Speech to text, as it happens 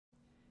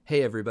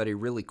Hey everybody,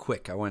 really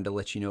quick, I wanted to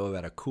let you know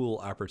about a cool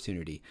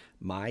opportunity.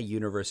 My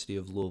University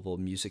of Louisville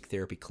music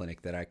therapy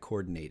clinic that I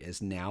coordinate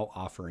is now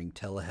offering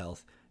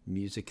telehealth,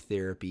 music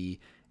therapy,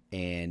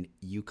 and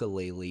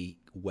ukulele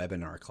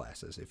webinar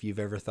classes. If you've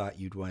ever thought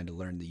you'd want to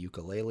learn the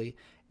ukulele,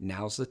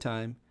 now's the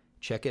time.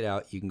 Check it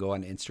out. You can go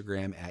on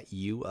Instagram at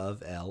U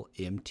of L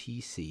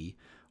MTC,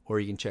 or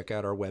you can check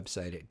out our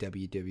website at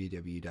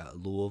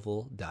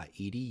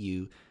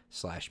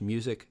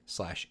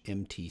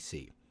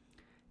www.louisville.edu/music/MTC.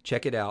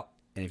 Check it out.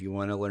 And if you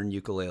want to learn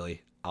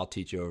ukulele, I'll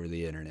teach you over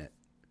the internet.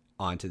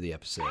 On to the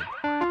episode.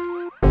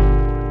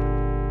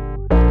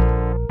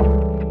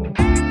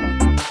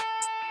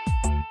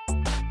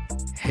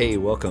 Hey,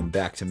 welcome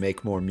back to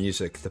Make More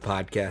Music, the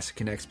podcast that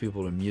connects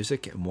people to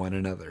music and one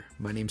another.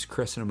 My name's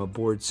Chris, and I'm a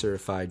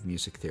board-certified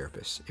music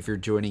therapist. If you're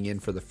joining in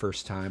for the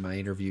first time, I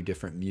interview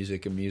different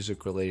music and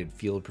music-related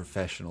field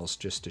professionals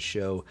just to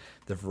show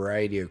the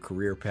variety of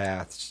career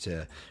paths,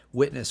 to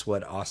witness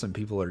what awesome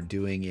people are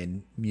doing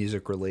in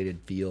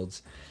music-related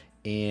fields,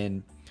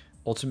 and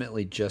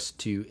ultimately just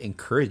to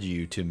encourage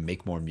you to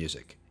make more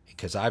music.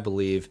 Because I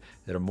believe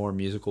that a more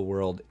musical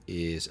world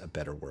is a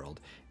better world.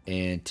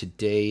 And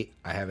today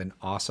I have an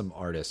awesome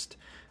artist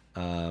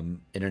in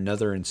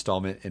another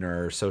installment in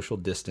our social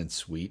distance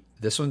suite.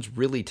 This one's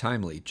really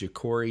timely.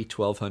 Jecorey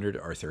 1200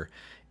 Arthur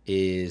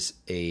is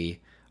a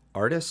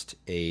artist,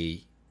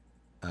 a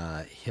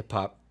hip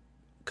hop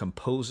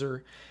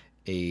composer,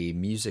 a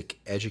music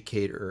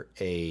educator,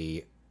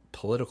 a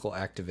political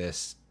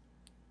activist,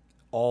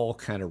 all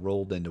kind of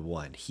rolled into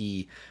one.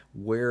 He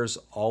wears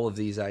all of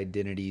these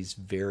identities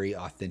very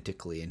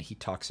authentically, and he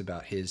talks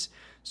about his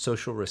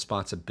social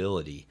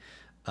responsibility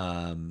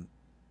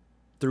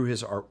through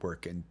his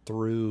artwork and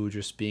through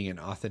just being an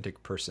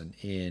authentic person.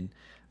 And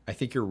I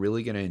think you're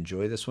really going to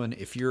enjoy this one.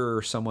 If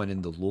you're someone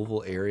in the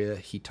Louisville area,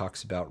 he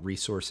talks about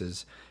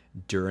resources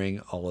during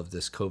all of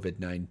this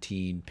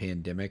COVID-19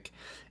 pandemic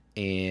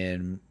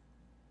and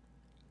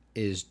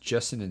is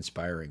just an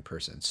inspiring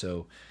person.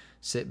 So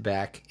sit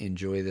back,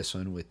 enjoy this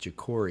one with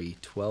Jecorey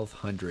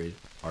 1200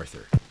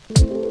 Arthur.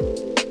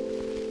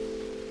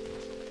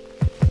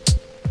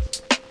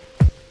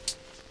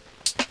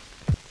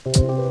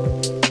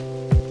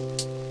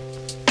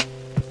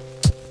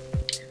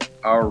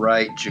 All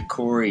right,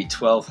 Jecorey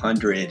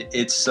 1200.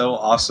 It's so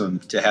awesome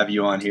to have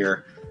you on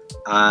here.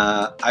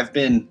 I've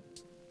been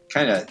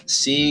kind of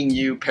seeing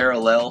you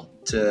parallel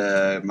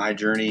to my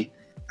journey.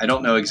 I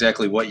don't know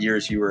exactly what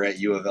years you were at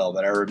U of L,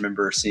 but I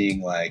remember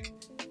seeing like,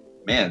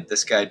 man,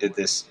 this guy did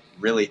this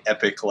really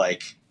epic,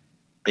 like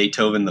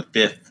Beethoven the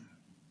Fifth,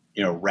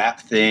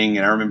 rap thing.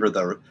 And I remember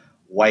the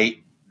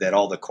white that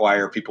all the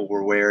choir people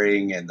were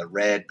wearing and the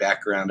red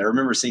background. I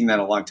remember seeing that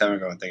a long time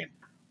ago and thinking,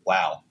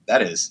 wow,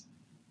 that is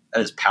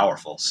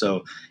powerful.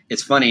 So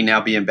it's funny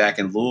now being back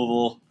in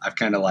Louisville. I've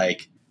kind of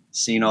like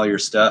seen all your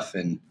stuff,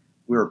 and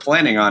we were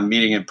planning on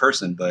meeting in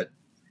person, but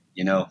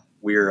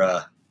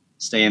we're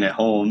staying at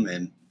home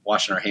and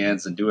washing our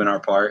hands and doing our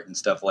part and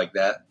stuff like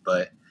that.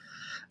 But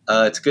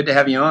it's good to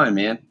have you on,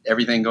 man.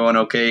 Everything going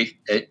okay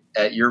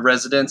at your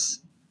residence?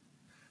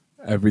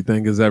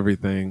 Everything is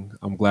everything.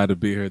 I'm glad to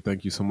be here.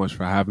 Thank you so much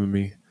for having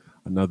me.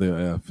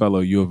 Another fellow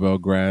U of L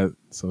grad,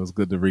 so it's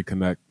good to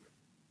reconnect.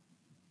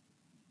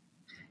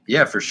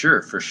 Yeah, for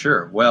sure, for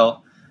sure.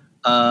 Well,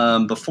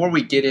 before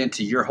we get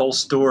into your whole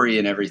story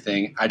and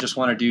everything, I just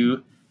want to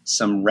do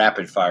some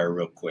rapid fire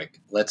real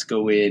quick. Let's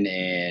go in,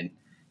 and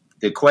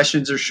the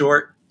questions are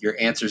short. Your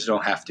answers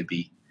don't have to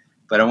be,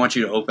 but I want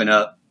you to open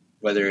up,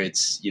 whether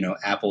it's,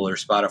 Apple or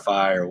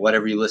Spotify or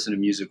whatever you listen to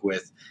music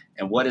with.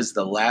 And what is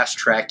the last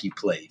track you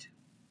played?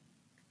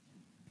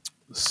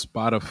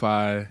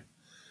 Spotify,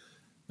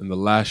 and the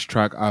last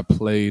track I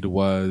played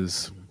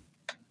was,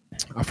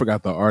 I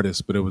forgot the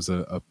artist, but it was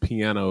a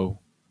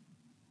piano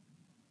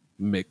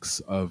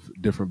mix of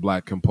different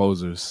Black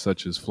composers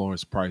such as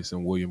Florence Price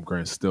and William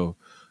Grant Still.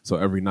 So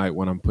every night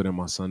when I'm putting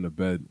my son to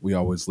bed, we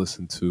always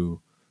listen to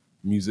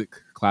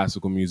music,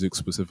 classical music,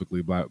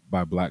 specifically by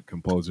Black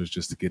composers,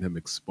 just to get him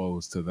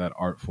exposed to that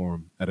art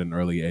form at an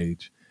early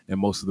age. And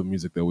most of the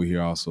music that we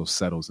hear also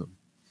settles him.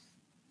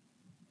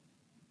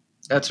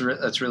 That's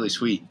really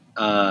sweet.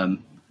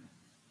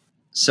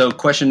 So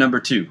question number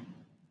 2,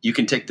 you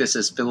can take this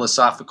as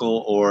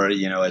philosophical or,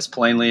 as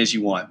plainly as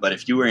you want, but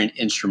if you were an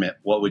instrument,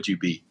 what would you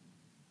be?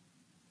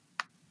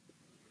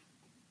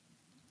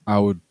 I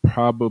would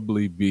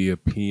probably be a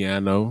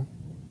piano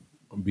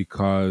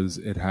because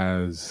it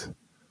has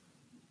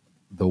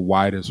the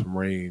widest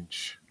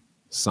range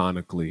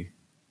sonically,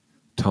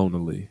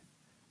 tonally.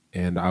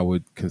 And I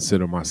would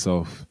consider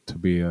myself to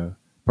be a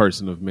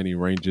person of many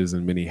ranges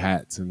and many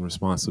hats and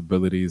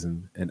responsibilities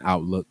and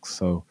outlooks.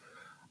 So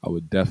I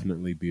would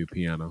definitely be a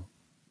piano.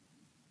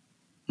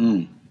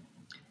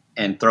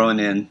 And throwing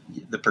in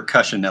the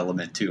percussion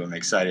element too. I'm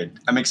excited.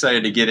 I'm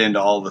excited to get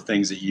into all the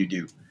things that you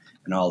do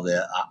and all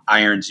the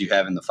irons you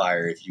have in the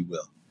fire, if you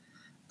will.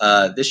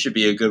 This should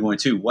be a good one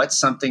too. What's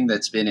something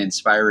that's been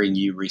inspiring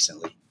you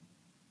recently?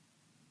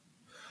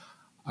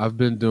 I've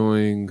been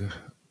doing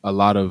a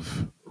lot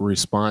of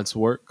response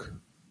work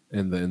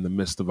in the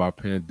midst of our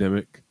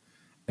pandemic,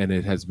 and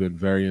it has been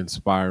very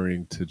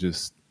inspiring to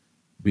just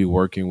be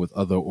working with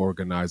other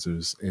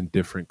organizers in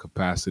different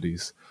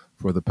capacities.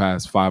 For the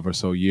past 5 or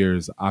so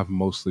years, I've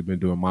mostly been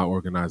doing my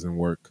organizing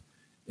work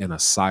in a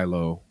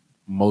silo,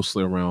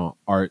 mostly around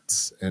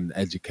arts and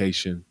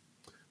education.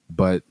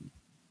 But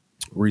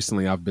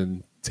recently, I've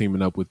been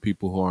teaming up with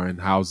people who are in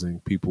housing,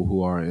 people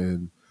who are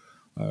in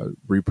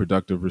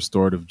reproductive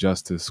restorative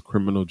justice,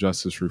 criminal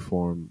justice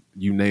reform,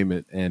 you name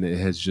it. And it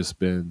has just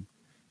been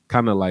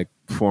kind of like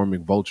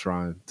forming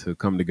Voltron to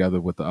come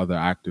together with the other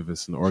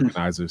activists and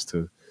organizers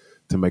to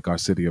make our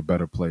city a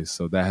better place.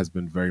 So that has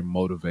been very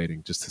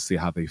motivating just to see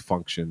how they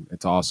function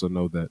and to also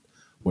know that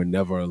we're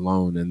never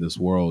alone in this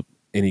world.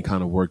 Any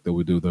kind of work that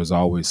we do, there's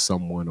always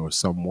someone or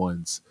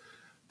someones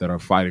that are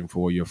fighting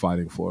for what you're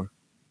fighting for.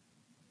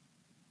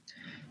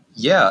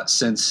 Yeah,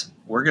 since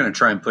we're going to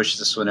try and push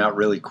this one out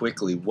really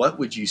quickly, what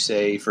would you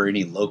say for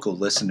any local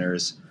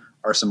listeners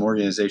are some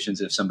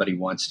organizations if somebody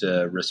wants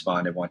to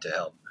respond and want to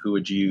help? Who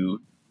would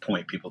you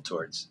point people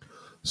towards?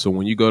 So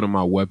when you go to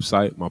my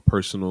website, my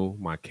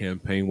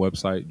campaign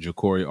website,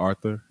 Jecorey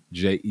Arthur,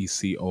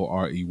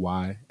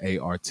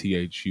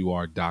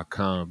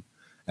 JecoreyArthur.com,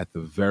 at the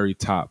very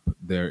top,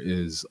 there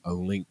is a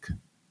link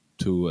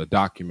to a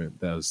document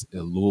that's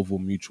a Louisville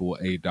mutual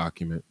aid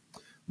document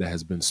that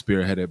has been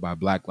spearheaded by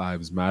Black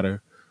Lives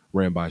Matter,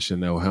 ran by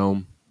Chanel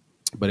Helm,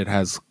 but it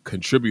has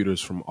contributors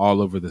from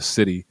all over the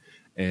city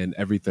and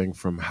everything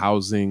from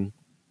housing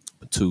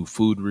to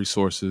food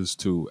resources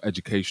to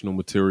educational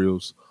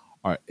materials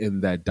are in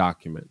that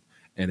document.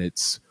 And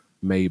it's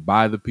made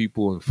by the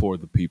people and for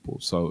the people.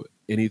 So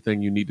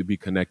anything you need to be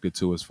connected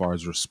to as far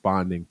as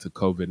responding to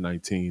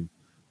COVID-19,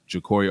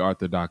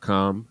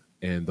 JecoreyArthur.com,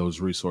 and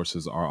those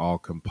resources are all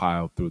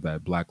compiled through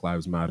that Black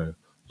Lives Matter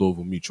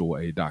Louisville Mutual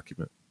Aid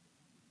document.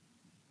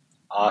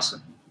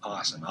 Awesome.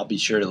 I'll be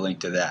sure to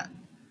link to that.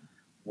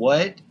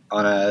 What,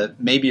 on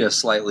maybe a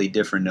slightly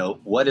different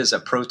note, what is a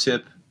pro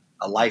tip,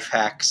 a life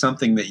hack,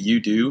 something that you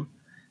do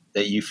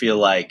that you feel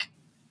like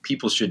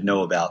people should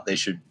know about? They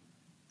should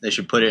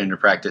put it into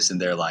practice in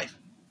their life.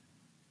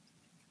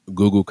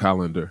 Google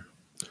Calendar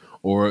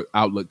or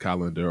Outlook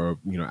Calendar or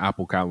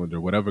Apple Calendar,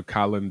 whatever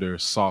calendar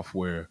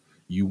software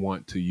you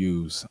want to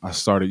use. I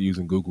started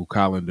using Google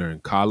Calendar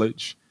in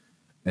college,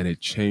 and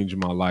it changed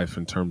my life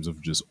in terms of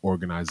just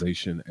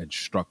organization and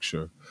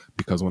structure.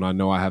 Because when I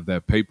know I have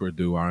that paper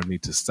due or I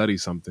need to study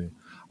something,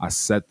 I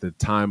set the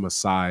time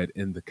aside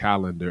in the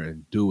calendar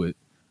and do it.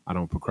 I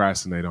don't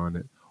procrastinate on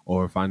it.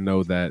 Or if I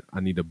know that I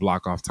need to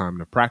block off time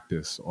to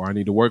practice or I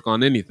need to work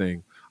on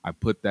anything, I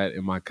put that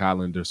in my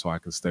calendar so I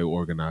can stay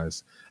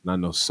organized. And I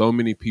know so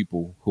many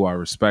people who I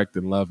respect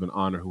and love and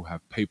honor who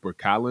have paper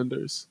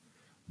calendars,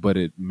 but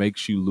it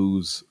makes you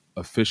lose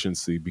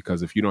efficiency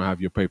because if you don't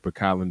have your paper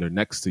calendar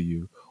next to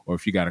you, or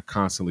if you got to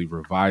constantly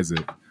revise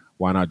it,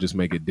 why not just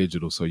make it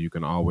digital so you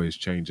can always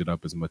change it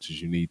up as much as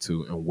you need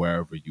to and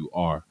wherever you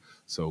are.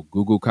 So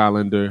Google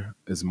Calendar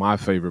is my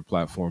favorite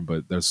platform,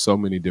 but there's so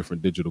many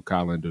different digital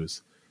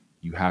calendars.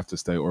 You have to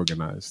stay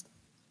organized.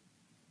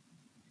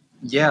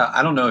 Yeah,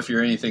 I don't know if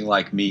you're anything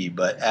like me,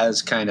 but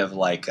as kind of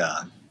like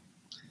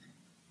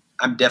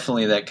I'm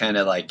definitely that kind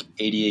of like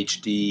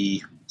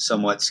ADHD,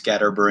 somewhat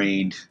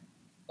scatterbrained,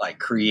 like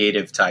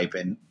creative type.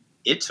 And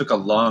it took a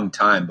long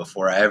time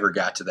before I ever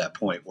got to that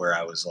point where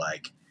I was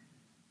like,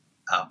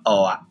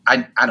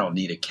 I don't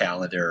need a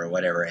calendar or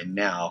whatever. And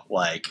now,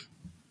 like,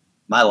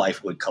 my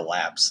life would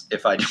collapse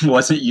if I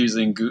wasn't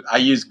using Google. I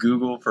use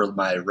Google for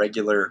my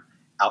regular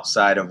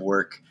outside of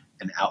work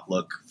and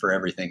Outlook for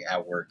everything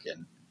at work.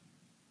 And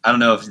I don't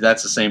know if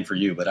that's the same for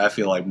you, but I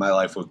feel like my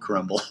life would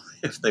crumble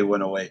if they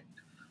went away.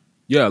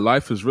 Yeah,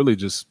 life is really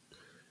just,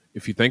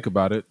 if you think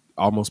about it,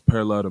 almost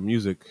parallel to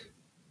music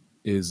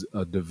is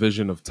a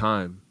division of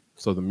time.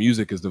 So the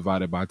music is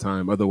divided by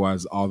time.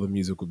 Otherwise, all the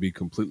music would be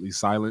completely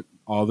silent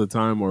all the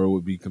time, or it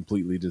would be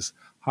completely just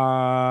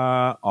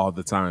ha all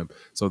the time.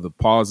 So the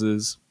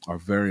pauses are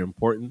very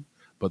important,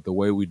 but the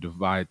way we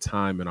divide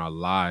time in our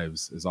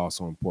lives is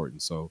also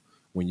important. So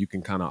when you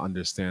can kind of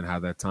understand how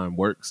that time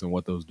works and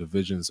what those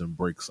divisions and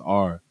breaks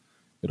are,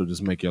 it'll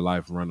just make your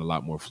life run a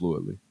lot more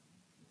fluidly.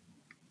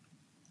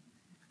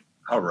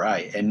 All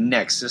right. And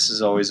next, this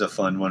is always a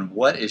fun one.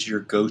 What is your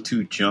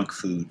go-to junk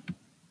food?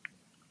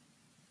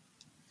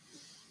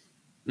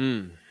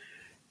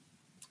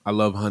 I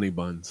love honey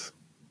buns,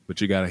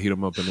 but you got to heat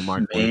them up in the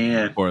microwave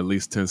Man. for at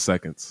least 10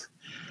 seconds.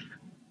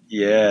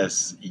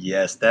 Yes.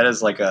 That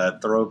is like a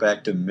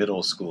throwback to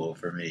middle school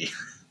for me.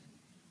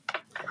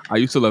 I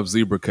used to love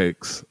zebra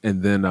cakes,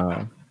 and then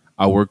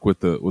I worked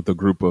with a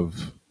group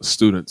of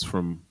students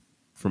from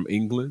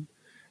England,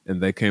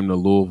 and they came to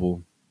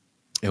Louisville,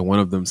 and one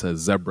of them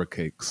says zebra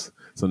cakes.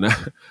 So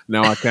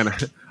now I kind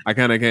of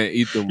can't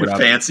eat them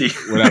without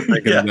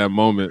thinking of that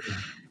moment.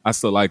 I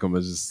still like them.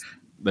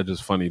 They're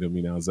just funny to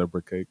me now.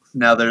 Zebra cakes.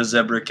 Now they're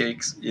zebra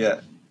cakes. Yeah,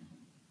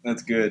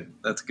 that's good.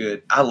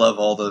 I love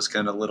all those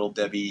kind of Little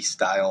Debbie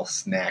style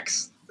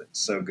snacks. That's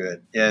so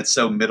good. Yeah, it's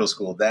so middle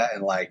school. That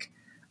and like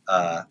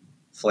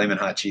Flamin'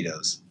 Hot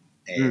Cheetos.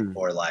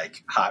 or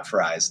like hot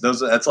fries.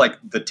 That's like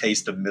the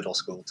taste of middle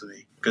school to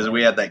me, because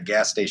we had that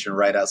gas station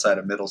right outside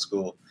of middle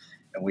school,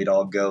 and we'd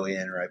all go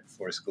in right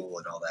before school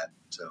and all that.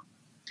 So,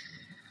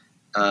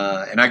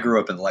 and I grew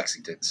up in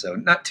Lexington, so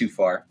not too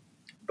far.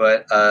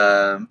 But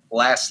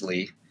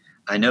lastly,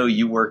 I know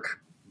you work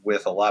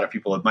with a lot of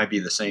people. It might be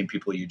the same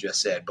people you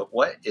just said, but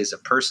what is a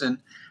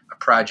person, a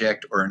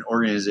project, or an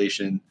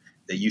organization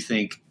that you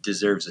think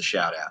deserves a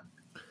shout out?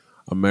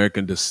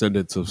 American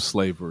Descendants of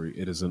Slavery.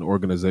 It is an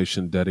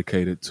organization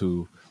dedicated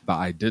to the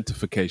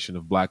identification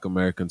of Black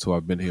Americans who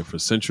have been here for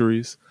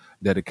centuries,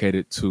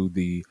 dedicated to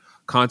the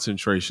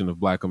concentration of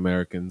Black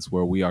Americans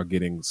where we are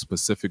getting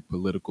specific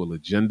political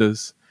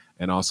agendas,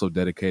 and also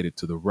dedicated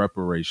to the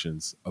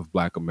reparations of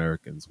Black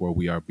Americans where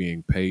we are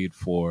being paid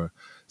for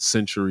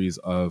centuries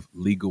of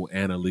legal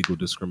and illegal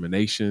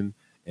discrimination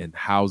in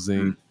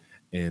housing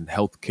and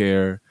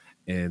healthcare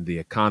and the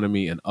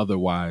economy and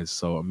otherwise.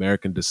 So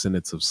American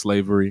Descendants of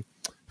Slavery,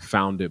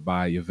 founded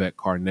by Yvette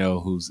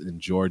Carnell, who's in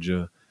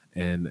Georgia,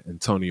 and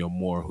Antonio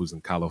Moore, who's in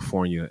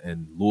California.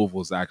 And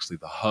Louisville is actually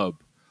the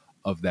hub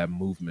of that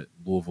movement.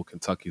 Louisville,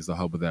 Kentucky is the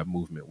hub of that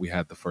movement. We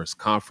had the first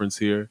conference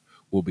here.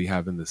 We'll be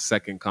having the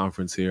second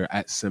conference here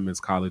at Simmons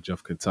College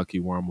of Kentucky,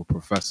 where I'm a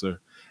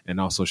professor. And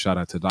also shout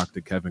out to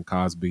Dr. Kevin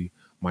Cosby,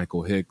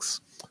 Michael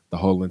Hicks, the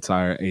whole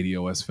entire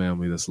ADOS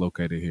family that's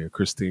located here,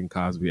 Christine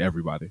Cosby,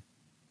 everybody.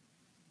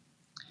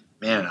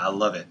 Man, I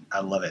love it.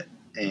 I love it.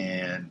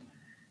 And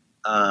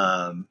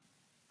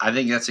I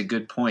think that's a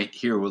good point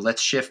here. Well,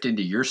 let's shift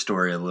into your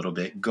story a little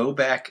bit. Go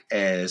back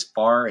as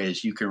far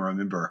as you can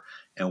remember.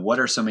 And what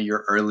are some of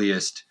your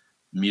earliest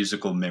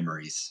musical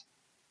memories?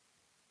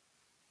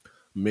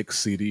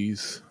 Mixed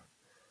CDs.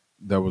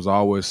 There was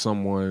always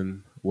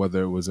someone,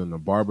 whether it was in the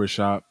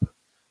barbershop,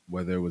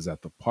 whether it was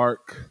at the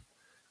park,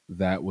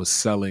 that was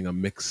selling a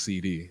mixed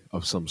CD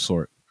of some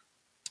sort.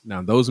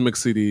 Now, those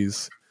mixed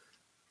CDs,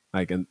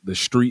 like in the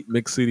street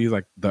mix CDs,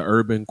 like the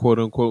urban quote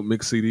unquote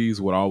mix CDs,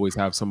 would always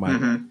have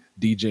somebody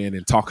DJing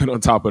and talking on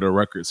top of the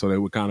record. So they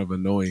were kind of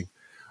annoying.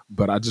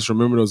 But I just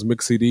remember those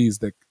mix CDs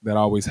that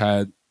always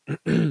had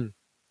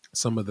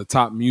some of the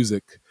top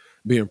music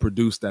being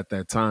produced at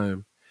that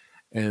time.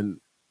 And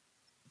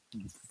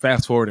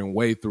fast forwarding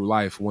way through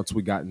life, once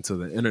we got into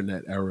the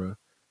internet era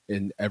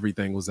and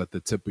everything was at the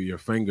tip of your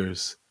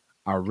fingers,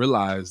 I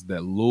realized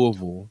that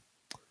Louisville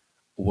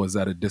was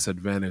at a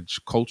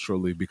disadvantage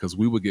culturally because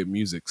we would get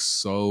music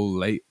so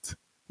late.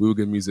 We would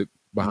get music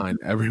behind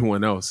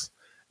everyone else.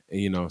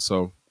 And,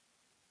 so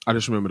I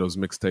just remember those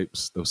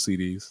mixtapes, those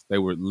CDs. They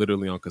were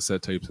literally on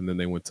cassette tapes, and then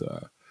they went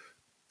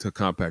to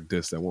compact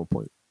disc at one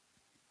point.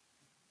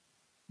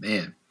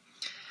 Man.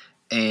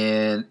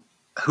 And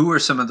who are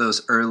some of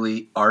those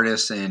early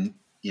artists, and,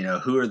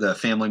 who are the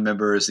family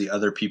members, the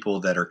other people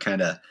that are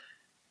kind of,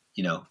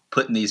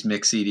 putting these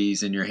mix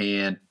CDs in your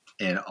hand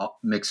and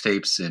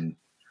mixtapes, and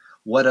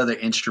what other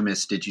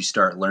instruments did you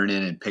start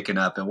learning and picking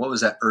up? And what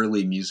was that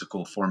early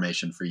musical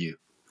formation for you?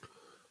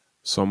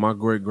 So my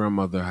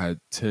great-grandmother had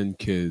 10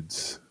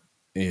 kids,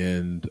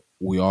 and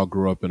we all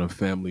grew up in a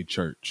family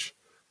church.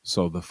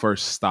 So the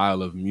first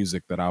style of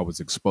music that I was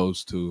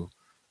exposed to,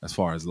 as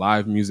far as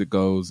live music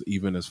goes,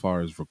 even as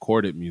far as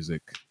recorded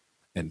music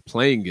and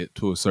playing it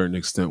to a certain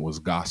extent, was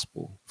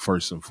gospel,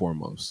 first and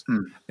foremost.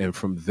 And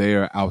from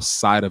there,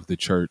 outside of the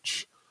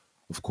church,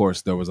 of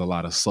course, there was a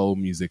lot of soul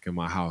music in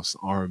my house,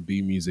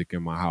 R&B music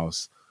in my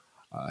house,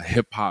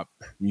 hip-hop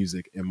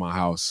music in my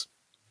house.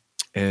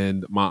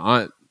 And my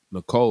aunt,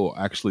 Nicole,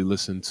 actually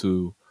listened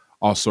to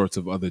all sorts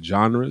of other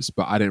genres,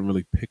 but I didn't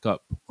really pick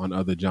up on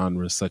other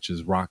genres such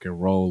as rock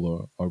and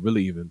roll or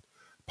really even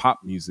pop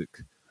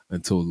music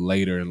until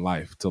later in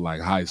life, till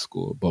like high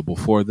school. But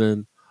before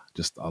then,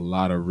 just a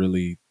lot of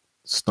really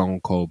stone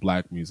cold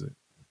Black music.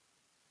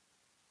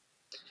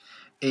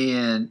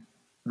 And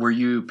were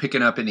you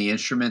picking up any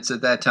instruments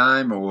at that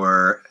time,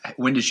 or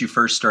when did you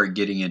first start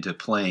getting into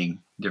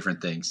playing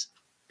different things?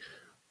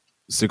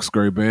 6th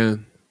grade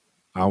band.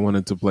 I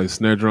wanted to play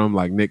snare drum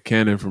like Nick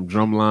Cannon from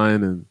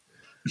Drumline, and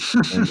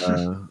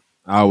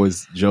I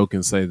always joke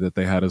and say that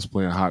they had us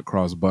playing Hot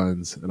Cross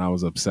Buns, and I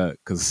was upset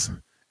because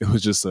it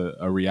was just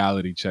a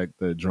reality check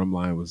that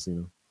Drumline was,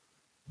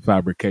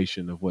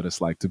 fabrication of what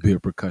it's like to be a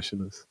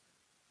percussionist.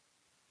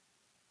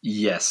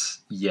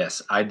 Yes,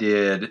 I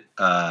did.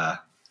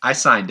 I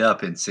signed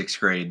up in 6th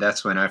grade.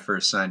 That's when I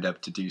first signed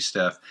up to do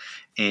stuff.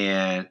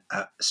 And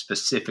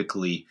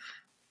specifically,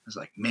 I was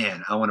like,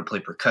 man, I want to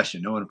play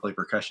percussion.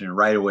 And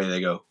right away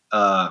they go,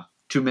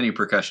 too many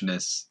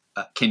percussionists.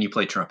 Can you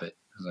play trumpet?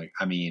 I was like,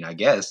 I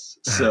guess.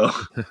 So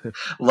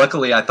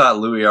luckily I thought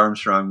Louis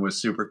Armstrong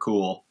was super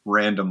cool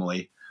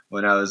randomly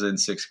when I was in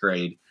 6th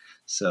grade.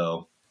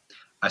 So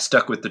I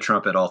stuck with the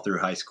trumpet all through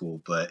high school.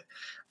 But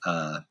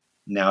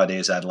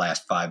nowadays I'd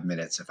last 5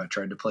 minutes if I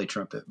tried to play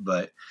trumpet.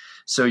 But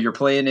so you're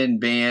playing in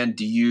band.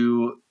 Do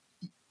you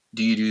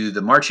do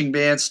the marching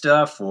band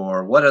stuff,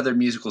 or what other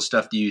musical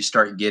stuff do you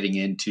start getting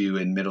into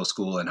in middle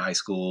school and high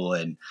school,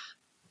 and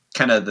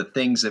kind of the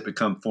things that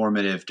become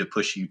formative to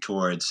push you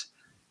towards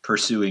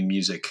pursuing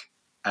music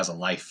as a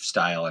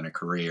lifestyle and a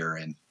career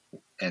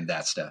and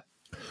that stuff?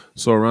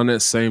 So around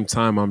that same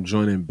time I'm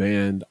joining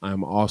band,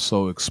 I'm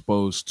also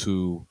exposed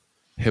to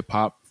hip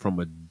hop from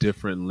a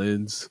different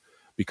lens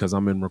because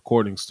I'm in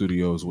recording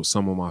studios with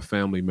some of my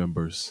family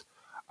members.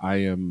 I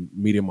am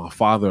meeting my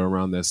father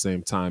around that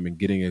same time and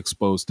getting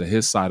exposed to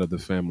his side of the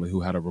family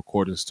who had a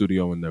recording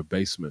studio in their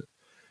basement.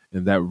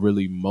 And that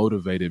really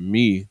motivated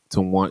me to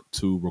want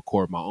to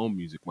record my own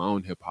music, my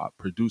own hip hop,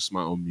 produce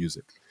my own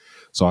music.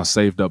 So I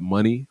saved up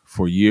money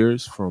for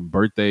years from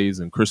birthdays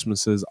and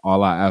Christmases.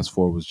 All I asked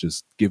for was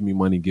just give me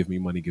money, give me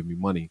money, give me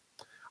money.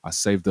 I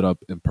saved it up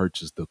and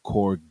purchased the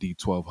Korg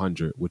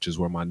D1200, which is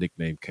where my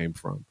nickname came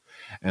from.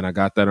 And I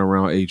got that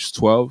around age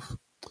 12.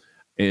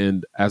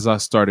 And as I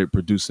started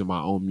producing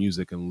my own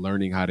music and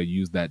learning how to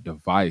use that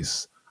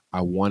device,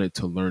 I wanted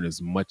to learn as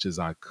much as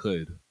I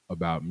could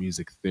about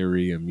music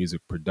theory and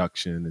music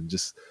production and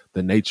just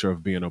the nature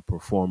of being a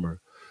performer.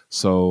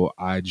 So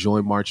I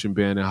joined marching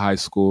band in high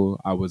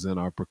school. I was in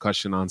our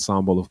percussion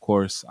ensemble, of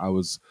course. I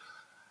was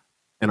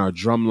in our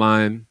drum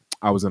line.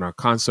 I was in our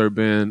concert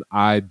band.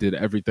 I did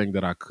everything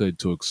that I could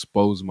to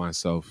expose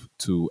myself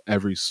to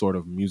every sort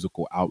of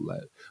musical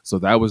outlet. So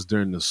that was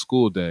during the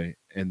school day.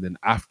 And then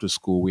after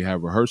school, we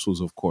had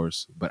rehearsals, of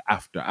course. But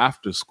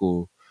after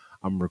school,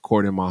 I'm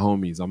recording my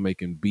homies. I'm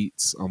making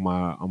beats on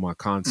my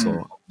console,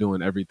 Mm.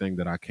 doing everything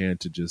that I can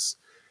to just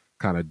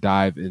kind of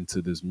dive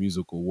into this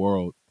musical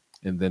world.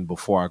 And then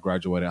before I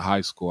graduated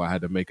high school, I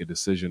had to make a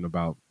decision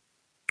about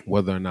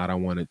whether or not I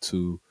wanted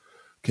to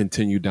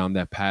continue down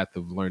that path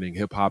of learning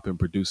hip hop and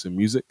producing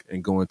music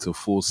and going to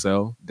Full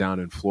Sail down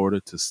in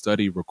Florida to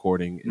study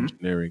recording Mm.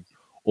 engineering, Yep.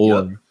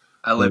 or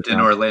I go lived in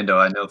down Orlando.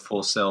 I know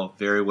Full Sail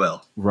very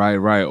well.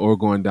 right, or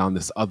going down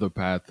this other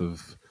path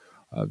of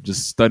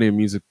just studying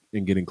music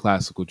and getting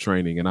classical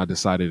training. And I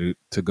decided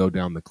to go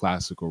down the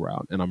classical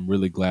route, and I'm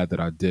really glad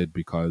that I did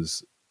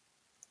because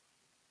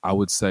I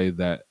would say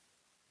that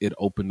it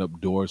opened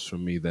up doors for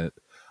me that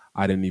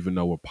I didn't even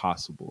know were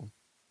possible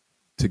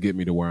to get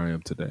me to where I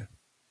am today.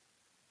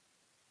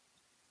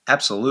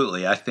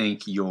 Absolutely. I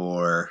think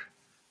your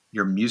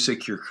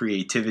music, your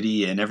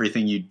creativity, and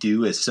everything you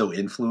do is so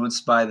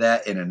influenced by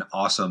that in an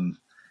awesome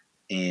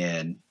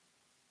and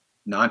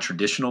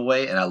non-traditional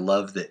way. And I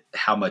love that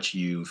how much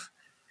you've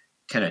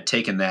kind of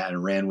taken that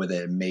and ran with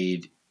it and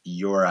made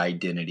your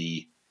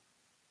identity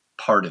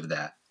part of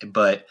that.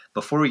 But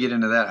before we get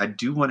into that, I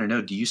do want to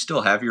know, do you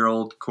still have your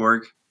old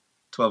Korg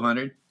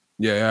 1200?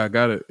 Yeah, I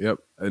got it. Yep.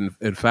 And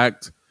in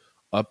fact,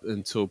 up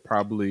until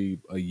probably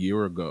a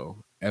year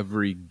ago,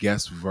 every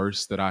guest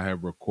verse that I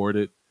have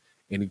recorded,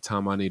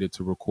 anytime I needed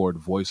to record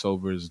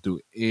voiceovers, do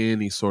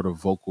any sort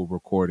of vocal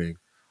recording,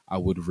 I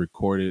would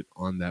record it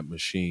on that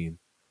machine.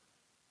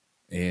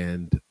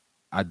 And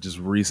I just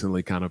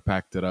recently kind of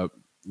packed it up.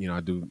 You know,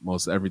 I do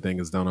most everything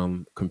is done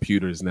on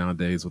computers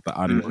nowadays with the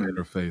audio Mm-hmm.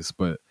 interface,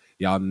 but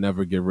yeah, I'll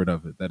never get rid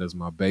of it. That is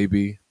my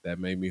baby. That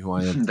made me who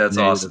I am That's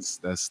today. awesome.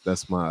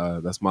 That's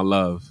my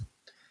love.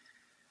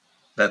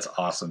 That's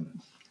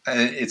awesome.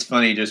 It's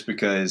funny just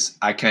because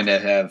I kind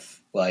of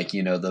have like,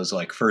 those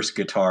like first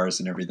guitars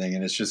and everything.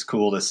 And it's just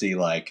cool to see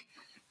like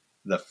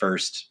the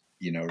first,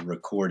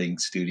 recording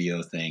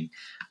studio thing.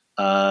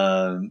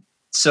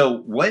 So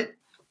what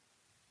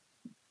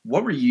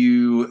were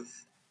you,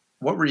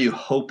 what were you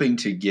hoping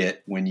to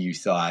get when you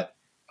thought,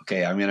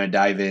 okay, I'm going to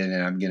dive in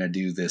and I'm going to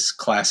do this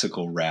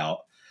classical route,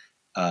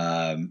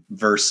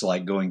 versus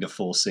like going to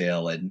Full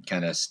Sail and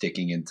kind of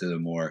sticking into the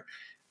more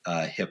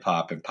hip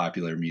hop and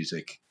popular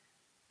music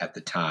at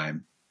the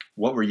time?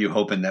 What were you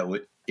hoping that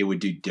it would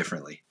do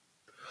differently?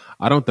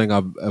 I don't think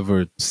I've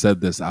ever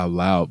said this out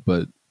loud,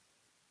 but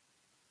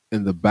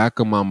in the back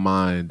of my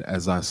mind,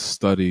 as I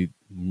studied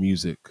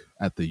music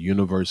at the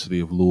University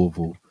of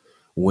Louisville,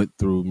 went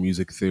through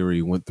music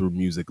theory, went through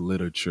music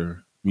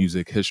literature,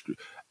 music history,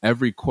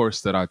 every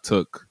course that I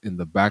took, in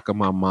the back of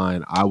my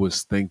mind, I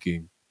was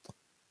thinking,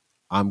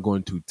 I'm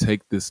going to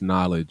take this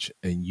knowledge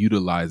and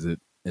utilize it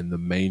in the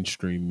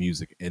mainstream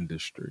music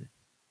industry.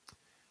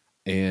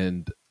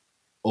 And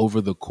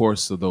over the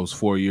course of those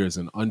 4 years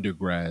in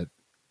undergrad,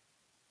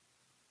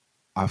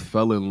 I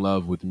fell in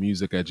love with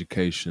music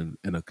education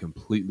in a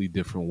completely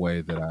different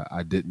way that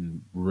I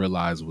didn't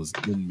realize was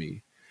in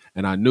me.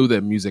 And I knew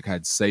that music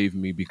had saved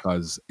me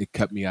because it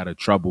kept me out of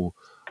trouble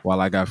while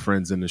I got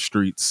friends in the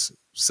streets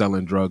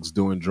selling drugs,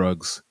 doing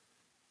drugs,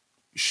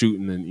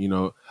 shooting.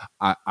 And,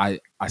 I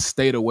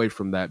stayed away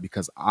from that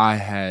because I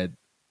had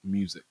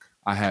music,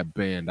 I had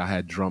band, I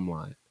had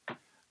drumline.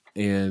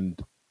 And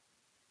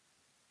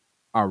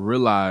I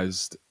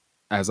realized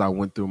as I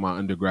went through my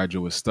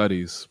undergraduate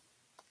studies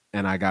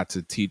and I got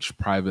to teach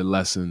private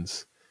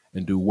lessons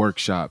and do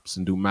workshops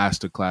and do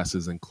master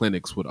classes and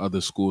clinics with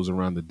other schools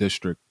around the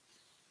district,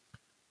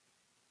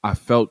 I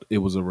felt it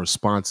was a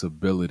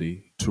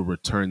responsibility to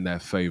return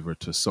that favor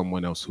to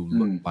someone else who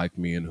looked Mm. like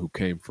me and who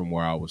came from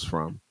where I was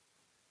from.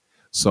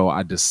 So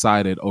I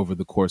decided over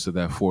the course of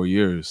that 4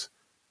 years,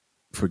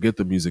 forget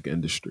the music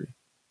industry.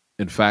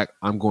 In fact,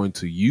 I'm going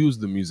to use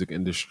the music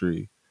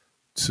industry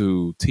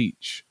to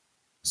teach.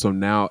 So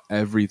now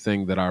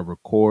everything that I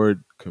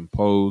record,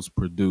 compose,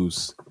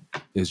 produce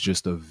is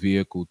just a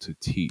vehicle to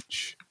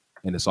teach.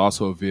 And it's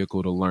also a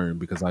vehicle to learn,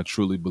 because I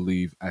truly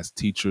believe as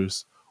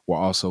teachers, we're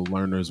also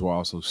learners, we're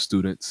also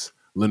students.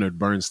 Leonard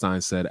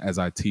Bernstein said, as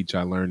I teach,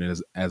 I learn,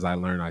 and as I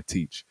learn, I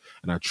teach.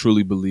 And I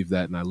truly believe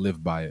that, and I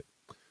live by it.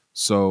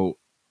 So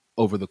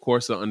over the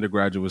course of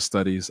undergraduate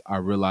studies, I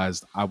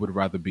realized I would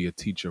rather be a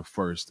teacher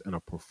first and a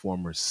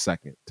performer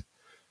second.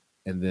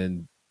 And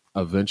then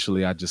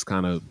eventually I just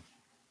kind of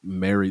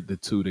married the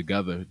two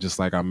together, just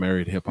like I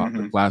married hip hop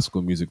and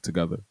classical music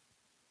together.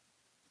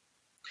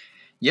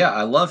 Yeah,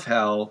 I love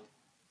how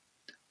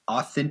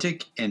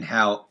authentic and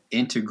how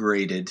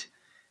integrated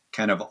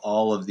kind of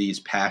all of these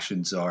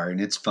passions are. And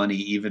it's funny,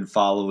 even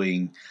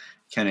following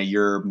kind of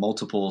your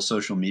multiple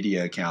social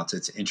media accounts,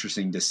 it's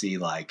interesting to see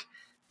like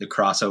the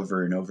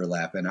crossover and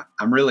overlap. And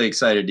I'm really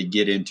excited to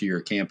get into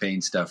your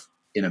campaign stuff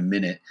in a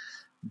minute.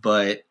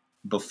 But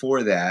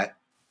before that,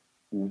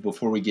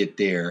 before we get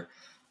there,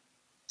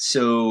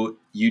 so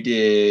you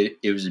did,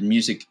 it was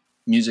music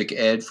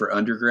ed for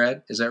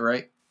undergrad, is that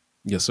right?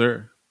 Yes,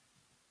 sir.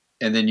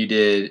 And then you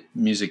did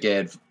music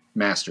ed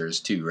masters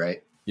too,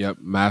 right? Yep,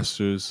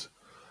 Masters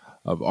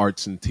of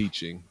Arts and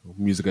Teaching,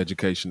 music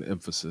education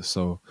emphasis.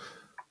 So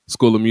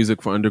School of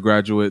Music for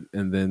undergraduate,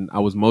 and then I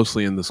was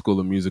mostly in the School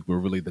of Music, but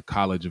really the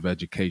College of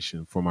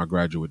Education for my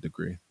graduate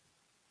degree.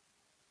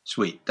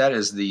 Sweet. That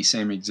is the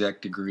same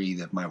exact degree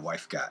that my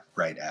wife got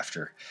right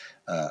after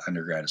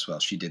undergrad as well.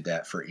 She did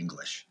that for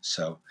English.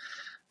 So,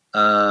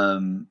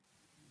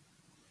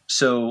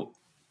 so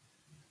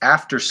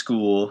after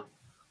school,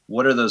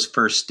 what are those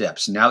first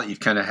steps? Now that you've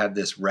kind of had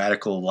this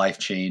radical life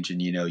change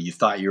and, you know, you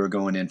thought you were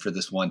going in for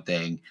this one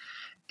thing,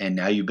 and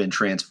now you've been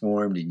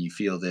transformed and you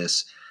feel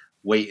this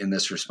weight and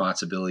this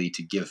responsibility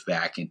to give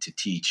back and to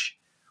teach.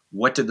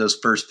 What did those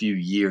first few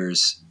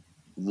years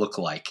look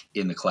like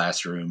in the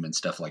classroom and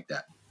stuff like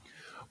that?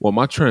 Well,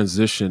 my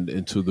transition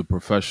into the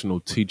professional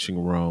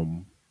teaching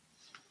realm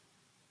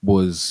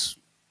was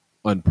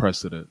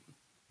unprecedented,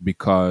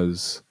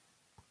 because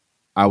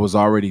I was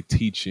already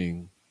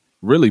teaching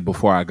really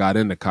before I got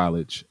into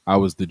college. I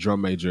was the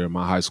drum major in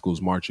my high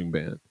school's marching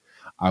band.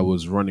 I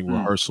was running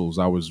rehearsals.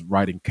 I was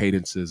writing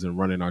cadences and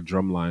running our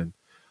drum line.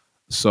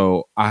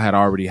 So I had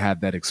already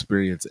had that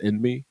experience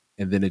in me.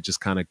 And then it just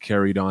kind of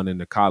carried on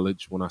into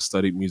college. When I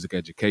studied music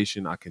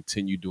education, I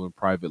continued doing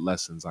private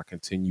lessons. I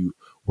continued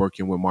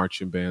working with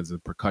marching bands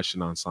and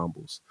percussion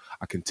ensembles.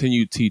 I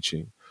continued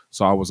teaching.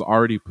 So I was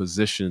already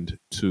positioned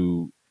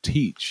to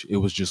teach. It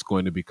was just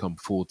going to become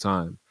full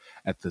time.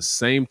 At the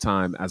same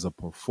time, as a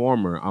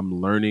performer, I'm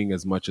learning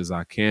as much as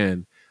I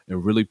can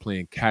and really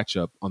playing catch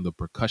up on the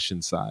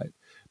percussion side,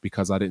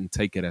 because I didn't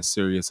take it as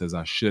serious as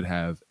I should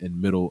have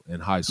in middle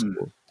and high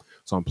school.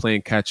 So I'm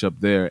playing catch up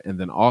there. And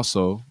then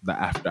also the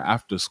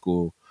after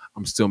school,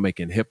 I'm still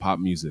making hip hop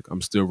music.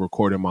 I'm still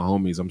recording my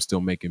homies. I'm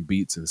still making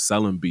beats and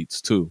selling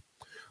beats too.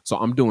 So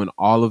I'm doing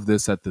all of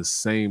this at the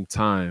same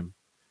time.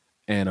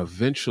 And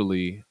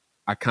eventually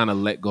I kind of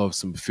let go of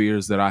some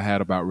fears that I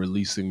had about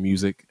releasing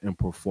music and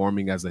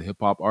performing as a hip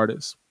hop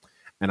artist.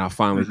 And I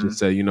finally just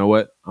said, you know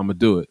what, I'm going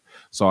to do it.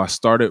 So I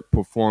started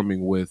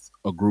performing with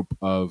a group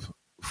of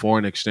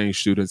foreign exchange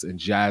students and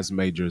jazz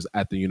majors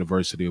at the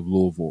University of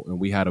Louisville. And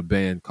we had a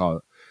band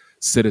called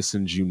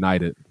Citizens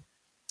United.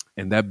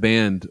 And that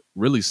band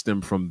really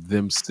stemmed from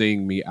them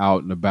seeing me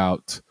out and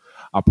about.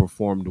 I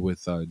performed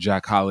with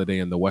Jack Holiday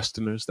and the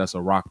Westerners. That's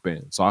a rock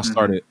band. So I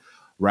started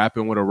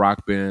rapping with a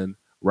rock band,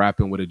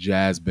 rapping with a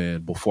jazz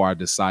band before I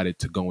decided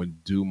to go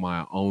and do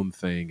my own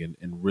thing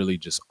and really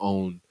just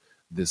own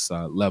this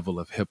level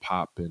of hip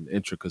hop and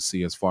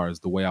intricacy as far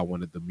as the way I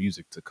wanted the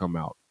music to come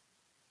out.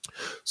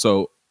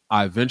 So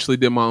I eventually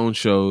did my own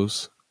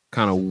shows,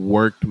 kind of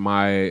worked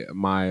my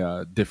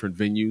different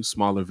venues,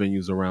 smaller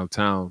venues around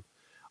town,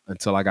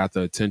 until I got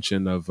the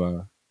attention of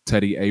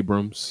Teddy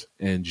Abrams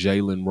and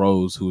Jalen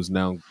Rose, who is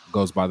now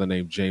goes by the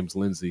name James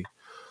Lindsay.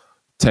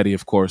 Teddy,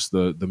 of course,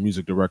 the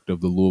music director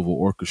of the Louisville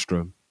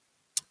Orchestra.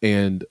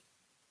 And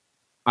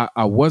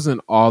I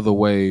wasn't all the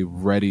way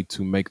ready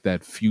to make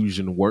that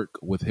fusion work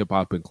with hip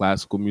hop and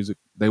classical music.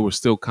 They were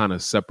still kind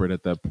of separate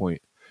at that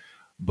point.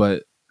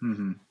 But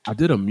I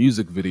did a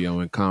music video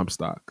in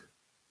Comstock.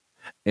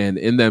 And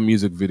in that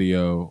music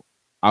video,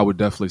 I would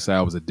definitely say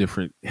I was a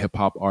different hip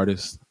hop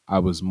artist. I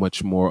was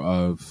much more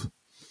of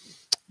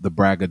the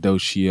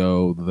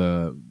braggadocio,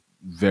 the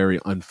very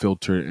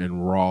unfiltered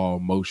and raw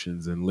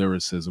emotions and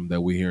lyricism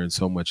that we hear in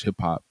so much hip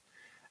hop.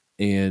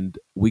 And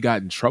we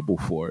got in trouble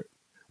for it.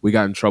 We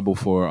got in trouble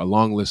for a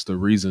long list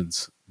of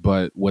reasons.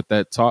 But what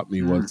that taught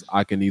me was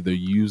I can either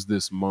use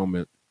this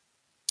moment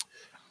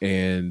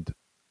and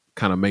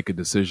kind of make a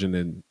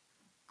decision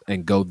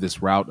and go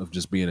this route of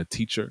just being a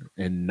teacher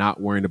and not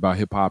worrying about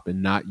hip hop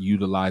and not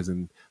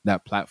utilizing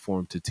that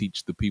platform to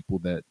teach the people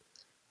that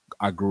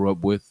I grew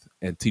up with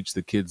and teach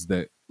the kids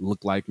that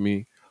look like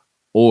me.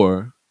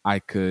 Or I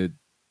could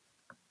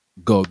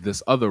go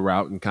this other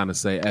route and kind of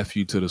say F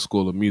you to the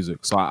School of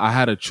Music. So I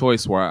had a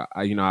choice where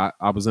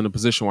I was in a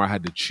position where I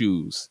had to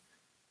choose.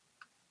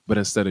 But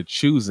instead of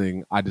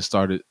choosing, I just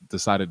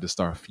decided to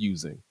start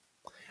fusing.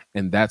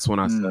 And that's when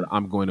I said,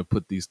 I'm going to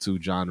put these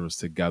two genres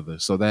together.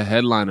 So that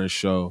headliner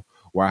show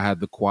where I had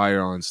the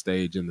choir on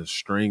stage and the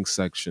string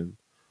section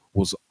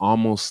was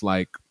almost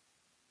like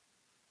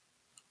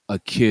a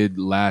kid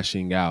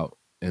lashing out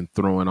and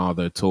throwing all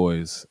their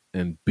toys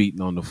and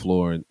beating on the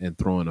floor and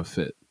throwing a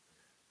fit.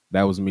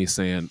 That was me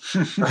saying,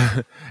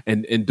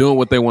 and doing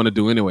what they want to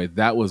do anyway.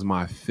 That was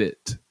my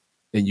fit.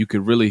 And you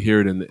could really hear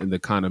it in the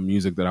kind of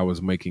music that I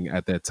was making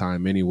at that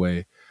time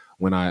anyway.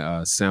 When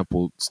I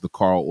sampled the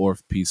Carl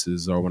Orff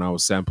pieces, or when I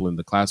was sampling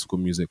the classical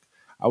music,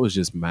 I was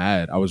just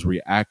mad. I was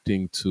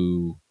reacting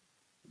to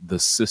the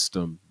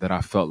system that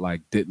I felt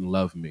like didn't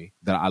love me,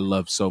 that I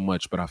loved so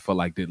much, but I felt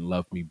like didn't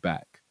love me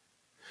back.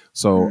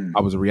 So I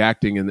was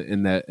reacting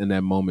in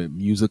that moment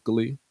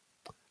musically.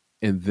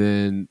 And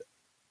then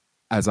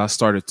as I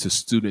started to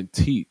student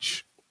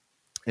teach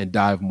and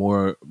dive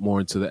more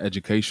into the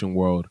education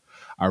world,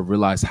 I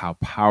realized how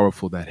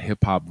powerful that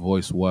hip hop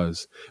voice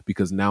was,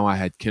 because now I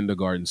had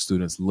kindergarten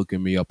students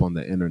looking me up on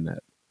the internet.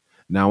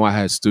 Now I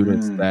had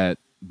students that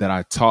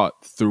I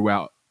taught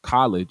throughout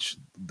college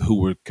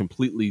who were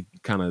completely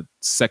kind of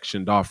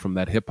sectioned off from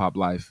that hip hop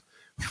life,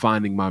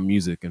 finding my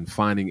music and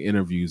finding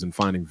interviews and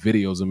finding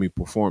videos of me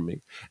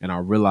performing. And I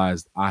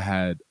realized I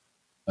had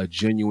a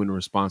genuine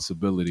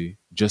responsibility,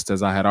 just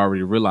as I had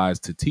already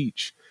realized to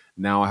teach.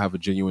 Now I have a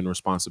genuine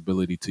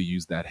responsibility to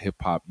use that hip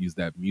hop, use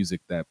that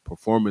music, that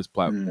performance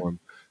platform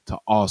to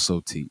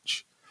also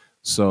teach.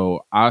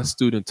 So I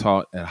student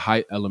taught at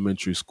Height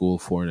Elementary School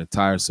for an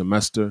entire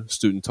semester,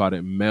 student taught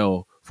at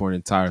Mel for an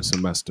entire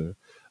semester.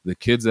 The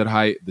kids at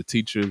Height, the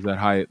teachers at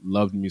Height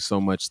loved me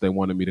so much they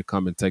wanted me to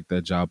come and take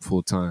that job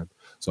full time.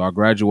 So I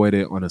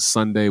graduated on a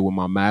Sunday with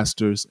my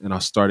master's, and I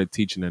started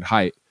teaching at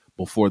Height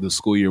before the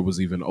school year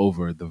was even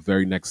over, the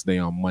very next day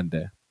on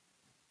Monday.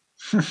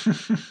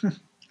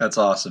 That's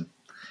awesome.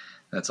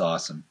 That's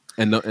awesome.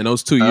 And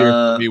those 2 years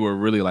for me were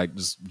really like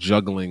just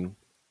juggling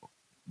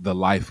the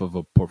life of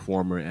a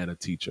performer and a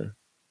teacher.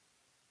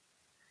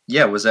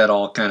 Yeah, was that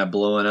all kind of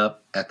blowing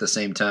up at the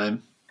same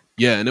time?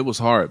 Yeah, and it was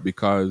hard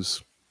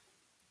because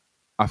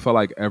I felt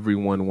like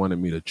everyone wanted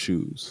me to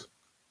choose.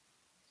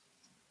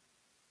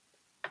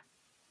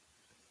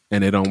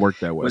 And it don't work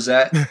that way.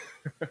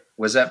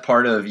 Was that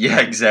part of,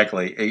 yeah,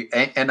 exactly.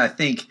 And I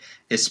think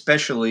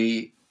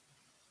especially,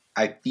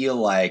 I feel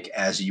like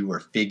as you were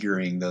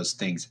figuring those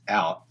things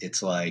out,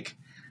 it's like,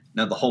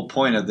 now the whole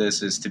point of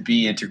this is to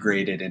be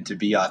integrated and to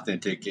be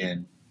authentic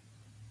and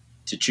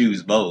to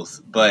choose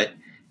both. But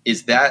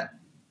is that,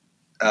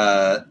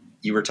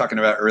 you were talking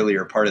about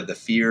earlier, part of the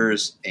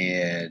fears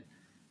and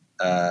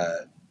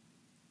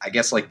I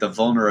guess like the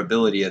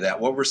vulnerability of that?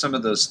 What were some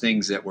of those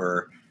things that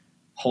were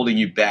holding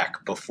you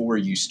back before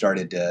you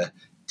started to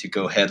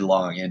go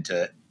headlong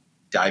into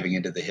diving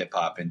into the hip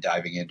hop and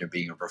diving into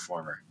being a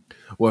performer?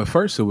 Well, at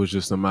first it was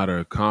just a matter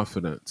of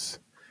confidence.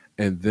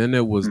 And then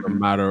it was a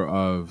matter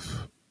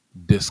of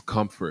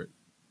discomfort,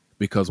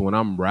 because when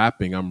I'm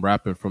rapping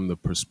from the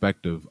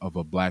perspective of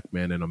a black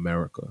man in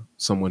America,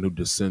 someone who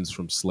descends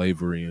from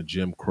slavery and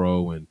Jim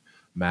Crow and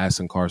mass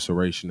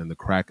incarceration and the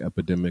crack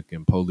epidemic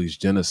and police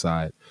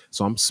genocide.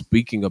 So I'm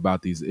speaking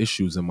about these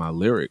issues in my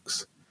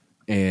lyrics.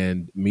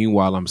 And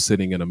meanwhile, I'm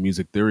sitting in a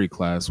music theory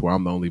class where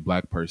I'm the only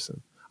black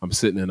person. I'm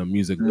sitting in a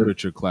music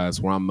literature class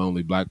where I'm the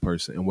only black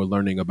person. And we're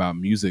learning about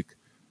music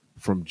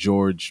from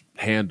George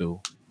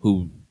Handel,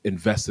 who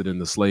invested in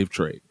the slave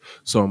trade.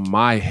 So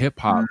my hip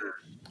hop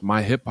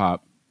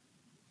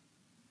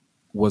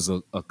was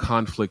a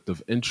conflict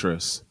of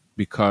interest,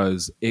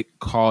 because it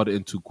called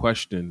into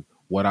question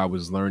what I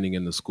was learning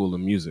in the School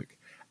of Music.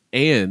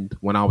 And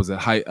when I was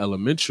at Height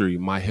Elementary,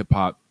 my hip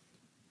hop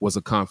was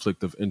a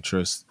conflict of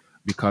interest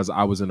because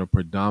I was in a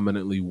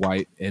predominantly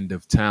white end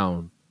of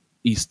town,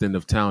 east end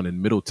of town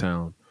in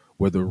Middletown,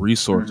 where the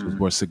resources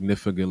were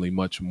significantly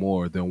much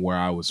more than where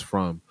I was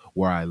from,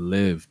 where I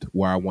lived,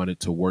 where I wanted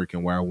to work,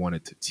 and where I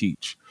wanted to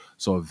teach.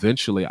 So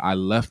eventually I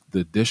left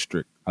the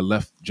district. I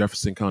left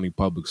Jefferson County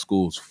Public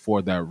Schools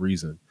for that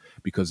reason,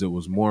 because it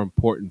was more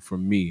important for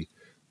me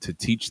to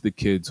teach the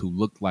kids who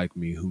looked like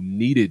me, who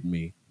needed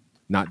me,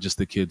 not just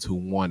the kids who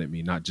wanted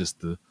me, not just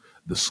the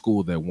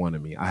school that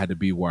wanted me. I had to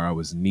be where I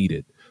was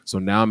needed. So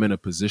now I'm in a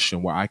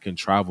position where I can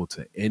travel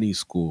to any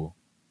school.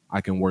 I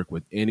can work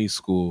with any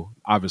school.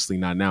 Obviously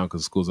not now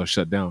because schools are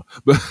shut down,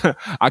 but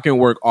I can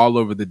work all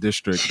over the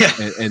district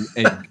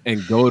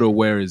and go to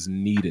where is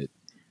needed.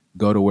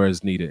 Go to where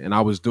is needed. And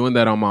I was doing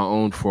that on my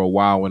own for a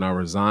while when I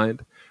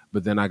resigned,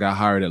 but then I got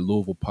hired at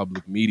Louisville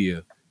Public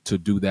Media to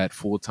do that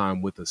full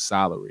time with a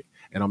salary.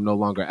 And I'm no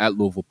longer at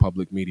Louisville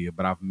Public Media,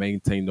 but I've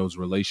maintained those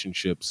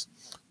relationships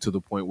to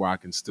the point where I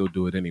can still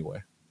do it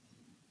anyway.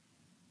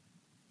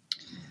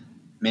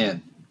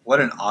 Man, what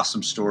an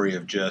awesome story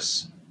of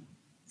just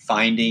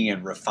finding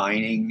and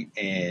refining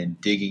and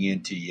digging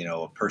into,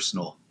 a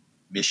personal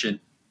mission,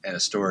 and a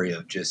story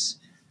of just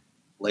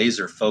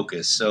laser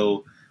focus.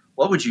 So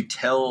what would you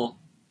tell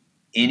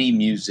any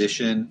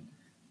musician?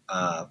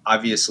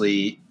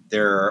 Obviously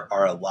there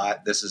are a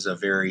lot, this is a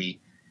very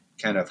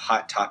kind of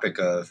hot topic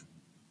of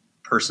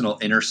personal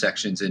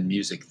intersections in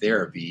music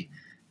therapy,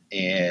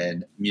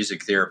 and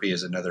music therapy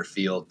is another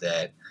field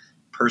that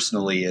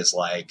personally is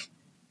like,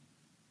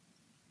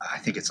 I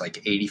think it's like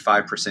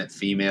 85%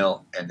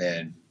 female, and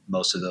then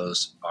most of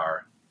those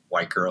are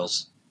white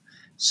girls.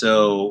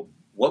 So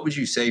what would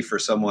you say for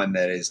someone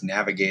that is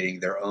navigating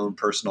their own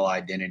personal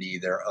identity,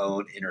 their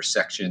own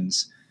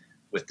intersections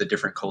with the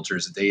different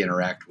cultures that they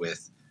interact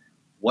with?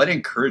 What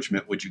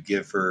encouragement would you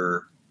give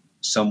for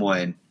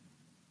someone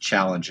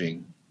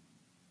challenging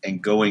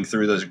and going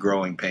through those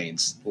growing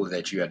pains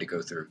that you had to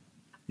go through?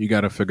 You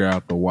got to figure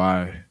out the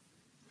why.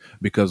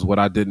 Because what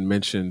I didn't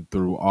mention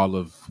through all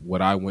of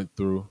what I went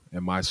through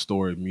and my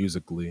story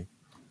musically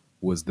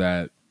was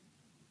that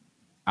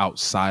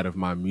outside of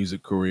my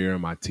music career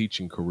and my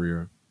teaching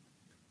career,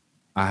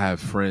 I have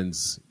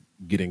friends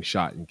getting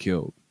shot and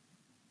killed.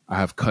 I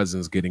have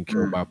cousins getting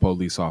killed by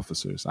police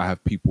officers. I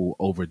have people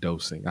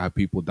overdosing. I have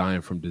people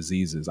dying from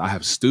diseases. I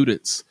have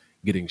students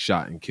getting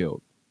shot and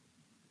killed.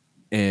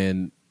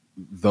 And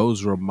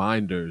those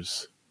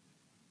reminders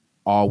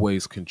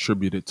always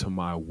contributed to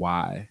my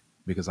why,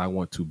 because I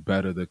want to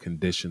better the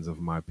conditions of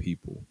my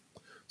people.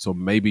 So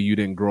maybe you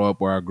didn't grow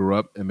up where I grew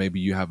up, and maybe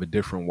you have a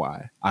different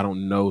why. I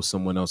don't know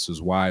someone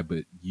else's why,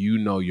 but you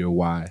know your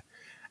why.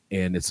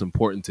 And it's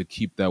important to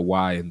keep that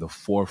why in the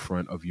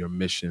forefront of your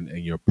mission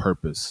and your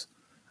purpose.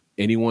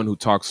 Anyone who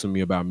talks to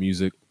me about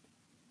music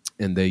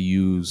and they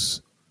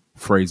use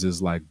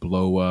phrases like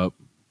blow up,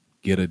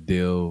 get a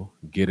deal,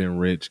 getting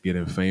rich,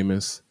 getting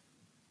famous,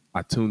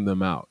 I tune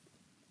them out,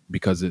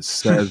 because it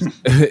says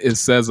it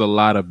says a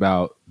lot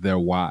about their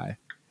why.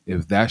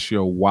 If that's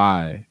your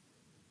why,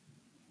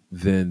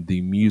 then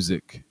the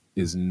music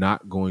is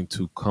not going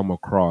to come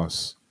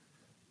across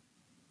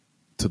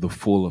to the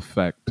full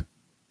effect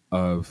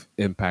of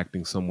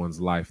impacting someone's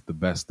life the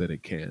best that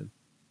it can.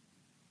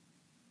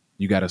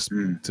 You got to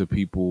speak to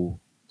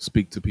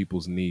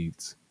people's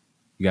needs.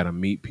 You got to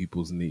meet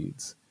people's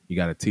needs. You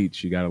got to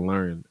teach, you got to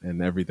learn,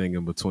 and everything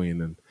in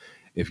between. And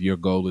if your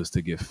goal is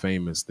to get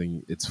famous,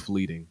 then it's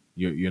fleeting.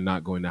 You're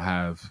not going to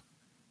have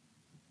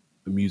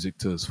the music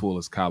to its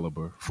fullest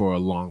caliber for a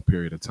long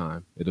period of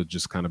time. It'll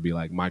just kind of be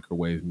like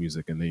microwave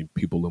music, and then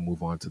people will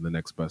move on to the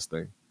next best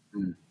thing.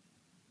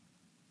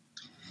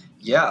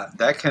 Yeah,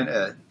 that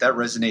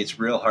resonates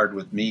real hard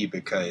with me,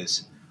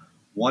 because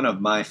one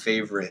of my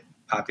favorite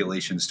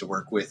populations to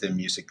work with in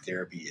music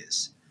therapy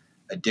is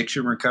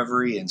addiction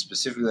recovery. And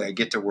specifically, I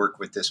get to work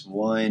with this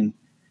one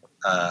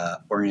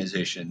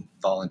organization,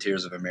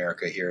 Volunteers of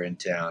America, here in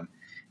town.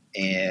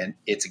 And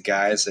it's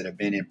guys that have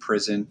been in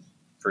prison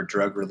for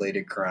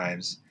drug-related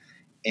crimes.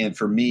 And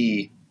for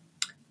me,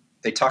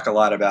 they talk a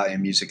lot about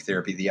in music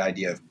therapy the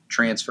idea of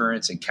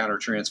transference and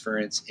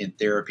countertransference in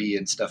therapy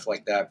and stuff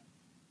like that.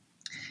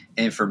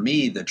 And for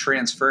me, the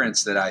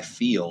transference that I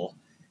feel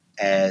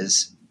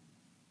as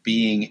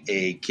being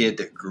a kid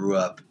that grew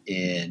up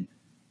in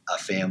a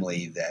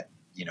family that,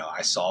 you know,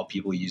 I saw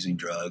people using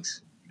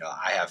drugs. You know,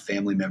 I have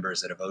family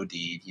members that have OD'd,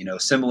 you know,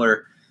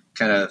 similar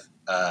kind of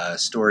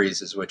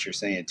stories is what you're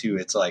saying too.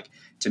 It's like,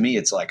 to me,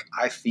 it's like,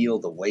 I feel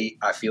the weight,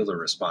 I feel the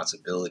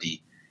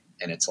responsibility.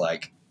 And it's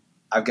like,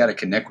 I've got to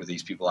connect with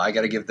these people. I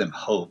got to give them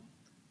hope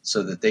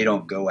so that they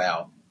don't go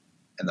out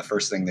and the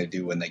first thing they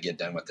do when they get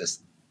done with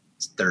this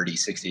 30,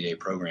 60-day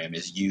program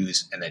is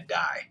use and then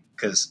die.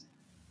 Because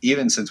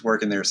even since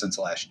working there since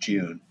last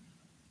June,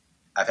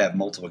 I've had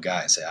multiple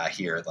guys that I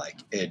hear, like,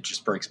 it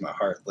just breaks my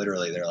heart.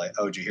 Literally, they're like,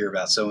 oh, did you hear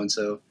about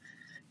so-and-so?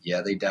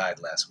 Yeah, they died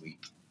last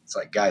week. It's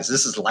like, guys,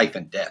 this is life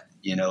and death,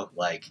 you know?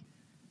 Like,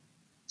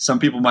 some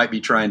people might be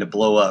trying to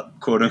blow up,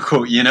 quote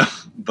unquote, you know?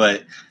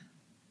 But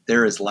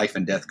there is life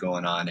and death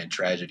going on and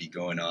tragedy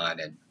going on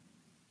and,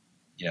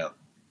 you know,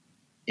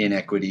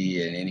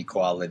 inequity and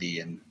inequality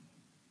and,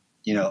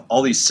 you know,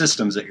 all these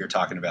systems that you're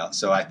talking about.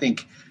 So I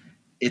think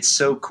it's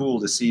so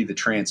cool to see the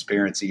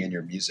transparency in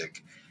your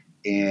music,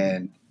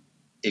 and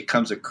it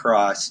comes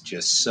across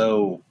just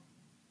so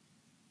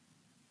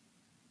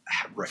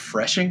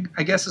refreshing,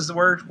 I guess is the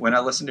word, when I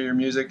listen to your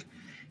music.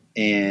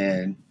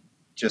 And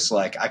just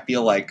like, I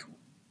feel like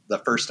the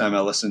first time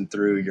I listened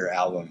through your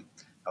album,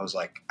 I was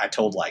like, I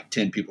told like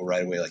 10 people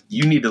right away, like,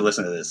 you need to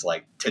listen to this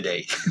like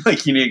today.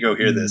 Like, you need to go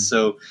hear this.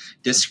 So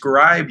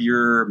describe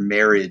your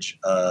marriage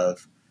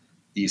of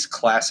these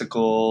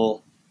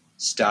classical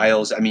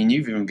styles. I mean,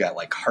 you've even got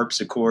like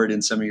harpsichord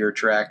in some of your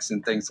tracks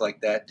and things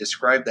like that.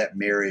 Describe that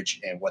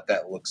marriage and what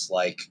that looks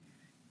like,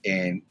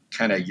 and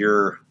kind of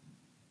your,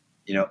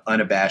 you know,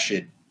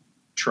 unabashed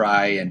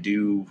try and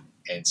do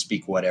and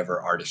speak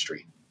whatever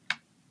artistry.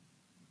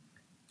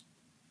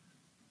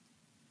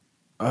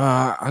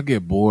 I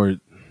get bored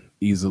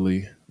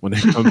easily when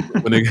it comes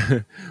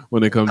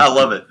when it comes. I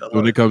love it.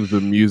 When it comes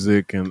to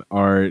music and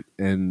art,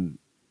 and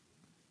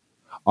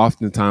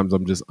oftentimes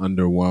I'm just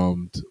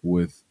underwhelmed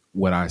with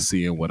what I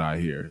see and what I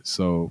hear.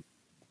 So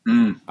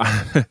when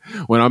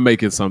I'm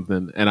making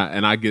something and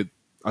I get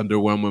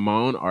underwhelmed with my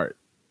own art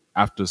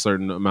after a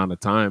certain amount of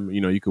time,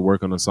 you know, you could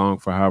work on a song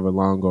for however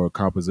long or a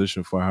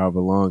composition for however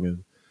long,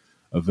 and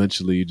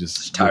eventually you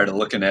just tired of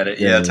looking at it.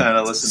 Yeah, tired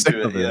of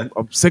listening to it. Yeah.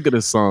 I'm sick of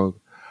this song.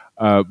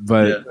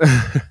 But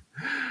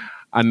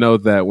I know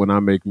that when I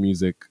make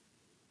music,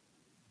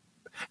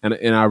 and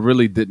I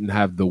really didn't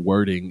have the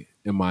wording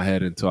in my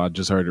head until I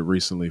just heard it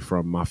recently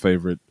from my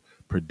favorite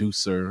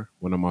producer,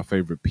 one of my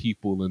favorite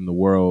people in the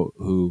world,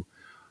 who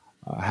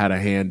had a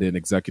hand in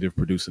executive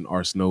producing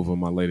Ars Nova,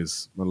 my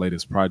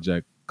latest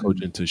project, Coach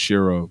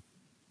Toshiro.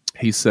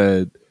 He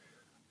said,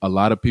 a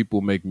lot of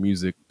people make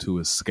music to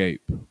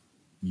escape.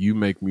 You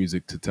make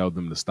music to tell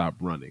them to stop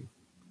running.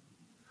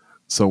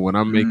 So when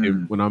I'm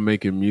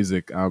making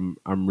music, I'm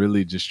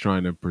really just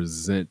trying to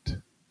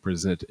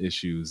present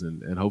issues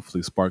and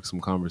hopefully spark some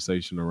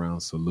conversation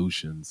around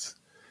solutions.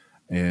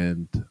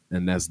 And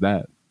that's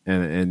that.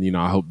 And you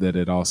know, I hope that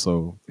it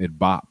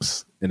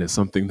bops and it's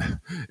something that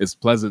is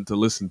pleasant to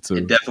listen to.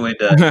 It definitely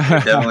does.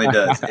 It definitely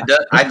does. It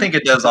does. I think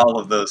it does all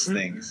of those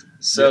things.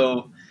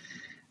 So,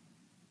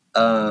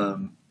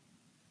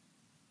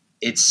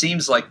 it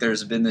seems like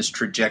there's been this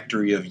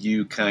trajectory of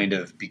you kind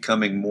of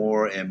becoming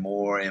more and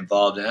more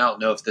involved. And I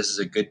don't know if this is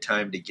a good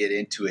time to get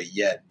into it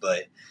yet,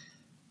 but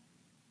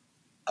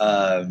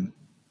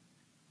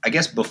I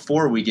guess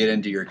before we get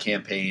into your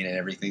campaign and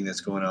everything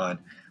that's going on,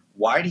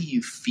 why do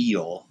you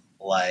feel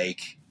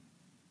like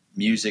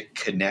music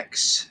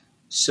connects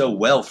so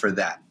well for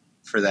that,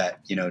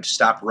 you know, to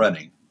stop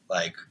running?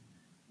 Like,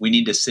 we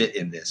need to sit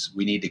in this.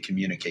 We need to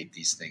communicate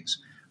these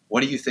things.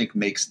 What do you think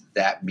makes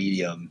that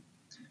medium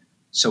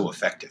so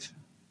effective?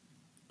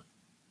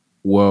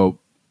 Well,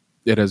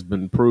 it has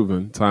been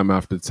proven time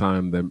after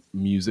time that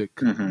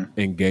music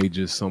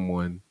engages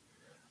someone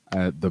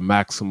at the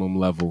maximum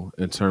level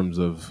in terms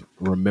of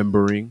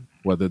remembering,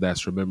 whether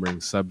that's remembering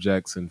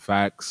subjects and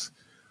facts,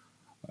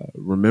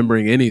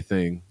 remembering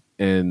anything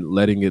and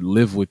letting it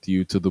live with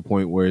you to the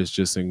point where it's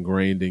just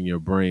ingrained in your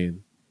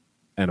brain.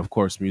 And of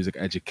course, music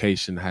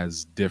education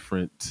has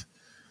different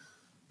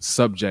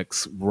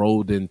subjects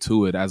rolled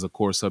into it as a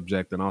core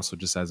subject and also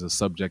just as a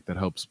subject that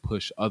helps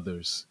push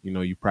others. You know,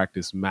 you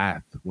practice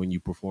math when you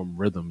perform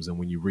rhythms, and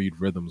when you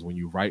read rhythms, when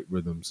you write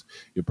rhythms.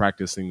 You're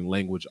practicing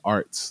language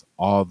arts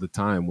all the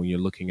time when you're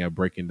looking at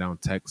breaking down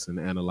text and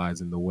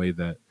analyzing the way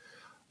that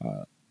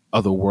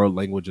other world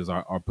languages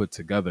are put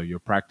together. You're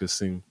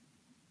practicing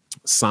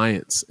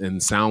science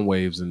and sound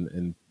waves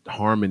and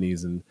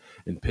harmonies and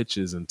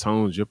pitches and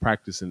tones. You're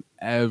practicing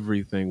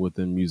everything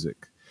within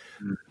music.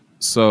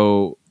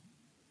 So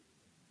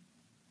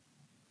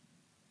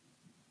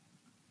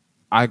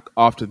I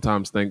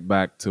oftentimes think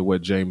back to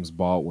what James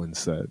Baldwin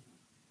said.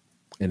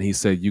 And he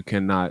said, you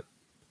cannot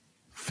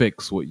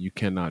fix what you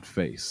cannot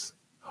face,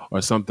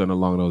 or something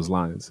along those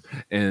lines.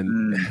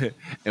 And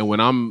and when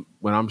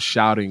I'm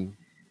shouting,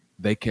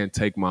 they can't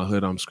take my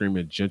hood, I'm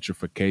screaming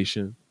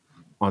gentrification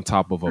on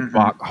top of a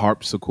Bach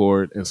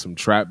harpsichord and some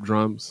trap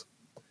drums.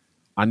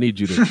 I need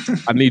you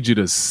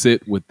to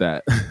sit with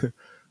that.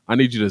 I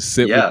need you to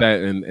sit with that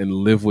and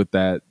live with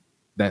that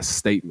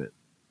statement.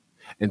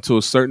 And to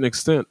a certain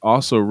extent,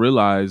 also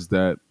realize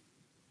that,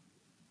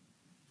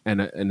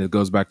 and it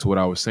goes back to what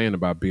I was saying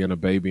about being a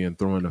baby and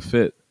throwing a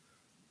fit,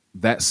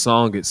 that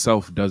song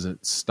itself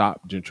doesn't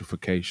stop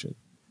gentrification,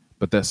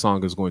 but that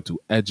song is going to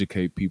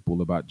educate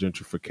people about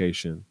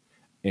gentrification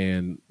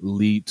and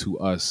lead to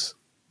us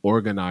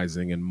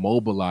organizing and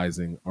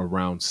mobilizing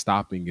around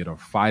stopping it or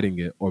fighting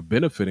it or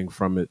benefiting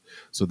from it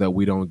so that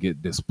we don't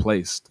get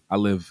displaced. I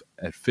live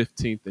at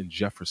 15th and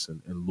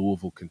Jefferson in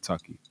Louisville,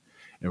 Kentucky.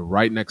 And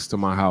right next to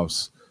my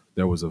house,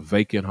 there was a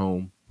vacant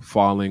home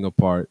falling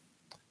apart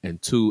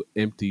and 2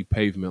 empty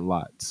pavement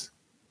lots.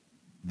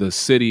 The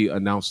city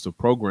announced a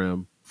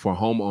program for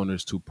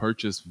homeowners to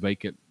purchase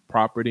vacant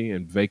property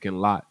and vacant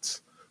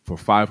lots for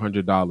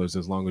 $500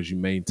 as long as you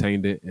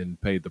maintained it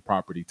and paid the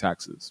property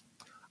taxes.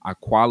 I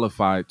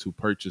qualified to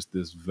purchase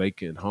this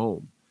vacant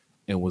home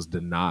and was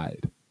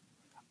denied.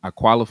 I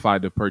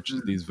qualified to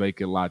purchase these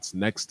vacant lots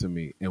next to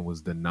me and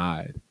was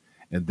denied.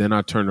 And then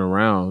I turn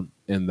around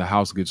and the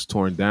house gets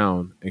torn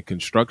down and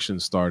construction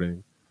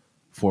starting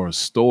for a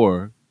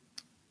store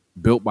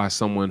built by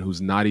someone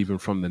who's not even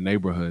from the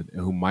neighborhood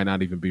and who might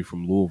not even be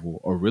from Louisville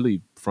or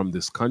really from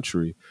this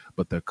country,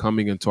 but they're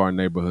coming into our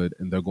neighborhood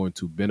and they're going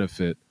to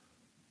benefit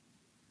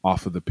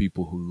off of the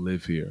people who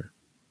live here.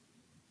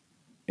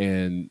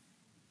 And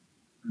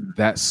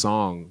that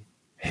song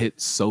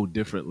hits so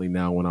differently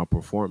now when I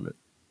perform it.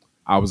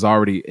 I was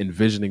already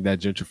envisioning that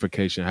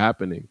gentrification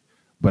happening,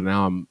 but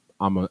now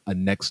I'm a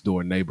next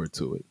door neighbor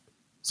to it.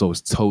 So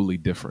it's totally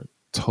different,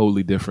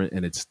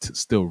 and it's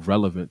still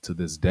relevant to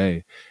this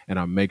day. And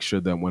I make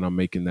sure that when I'm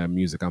making that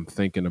music, I'm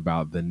thinking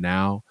about the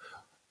now,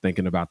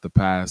 thinking about the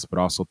past, but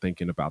also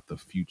thinking about the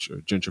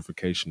future.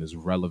 Gentrification is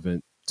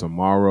relevant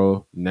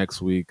tomorrow,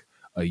 next week,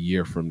 a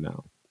year from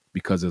now,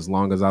 because as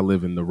long as I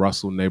live in the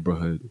Russell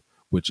neighborhood,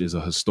 which is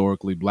a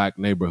historically black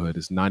neighborhood,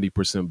 it's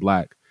 90%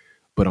 black,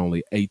 but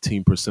only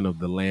 18% of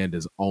the land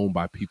is owned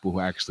by people who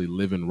actually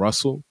live in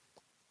Russell,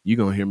 you're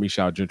going to hear me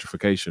shout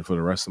gentrification for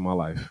the rest of my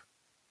life.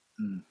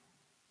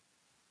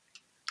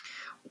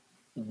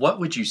 What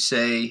would you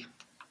say,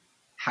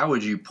 how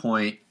would you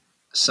point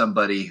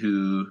somebody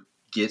who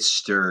gets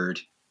stirred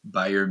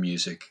by your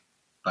music,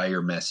 by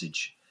your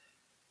message?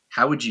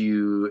 How would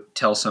you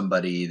tell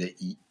somebody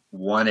that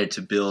wanted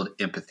to build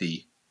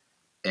empathy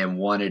and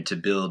wanted to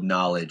build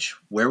knowledge?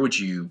 Where would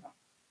you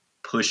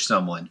push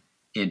someone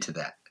into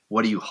that?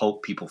 What do you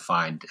hope people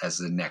find as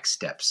the next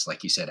steps?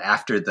 Like you said,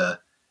 after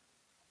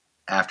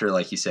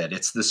like you said,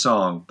 it's the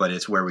song, but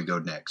it's where we go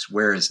next.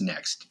 Where is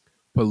next?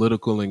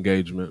 Political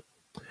engagement.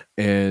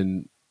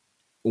 And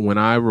when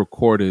I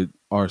recorded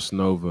Ars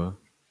Nova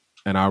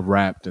and I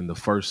rapped in the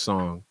first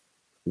song,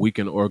 we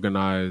can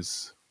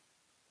organize,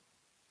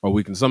 or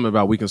we can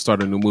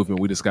start a new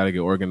movement. We just got to get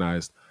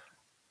organized.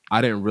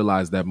 I didn't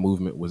realize that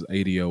movement was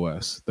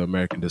ADOS, the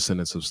American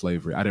Descendants of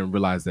Slavery. I didn't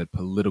realize that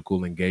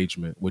political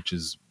engagement, which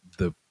is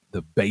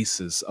the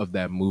basis of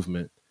that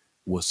movement,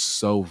 was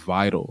so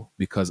vital,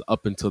 because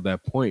up until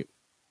that point,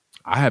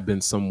 I had been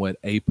somewhat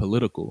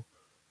apolitical.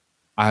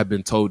 I had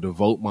been told to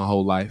vote my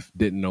whole life,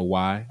 didn't know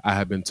why. I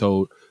had been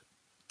told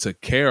to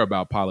care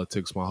about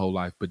politics my whole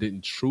life, but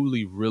didn't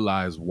truly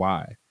realize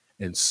why.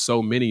 And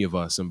so many of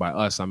us, and by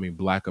us, I mean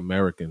Black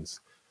Americans,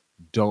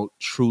 don't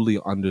truly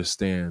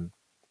understand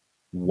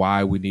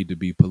why we need to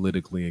be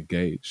politically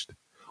engaged.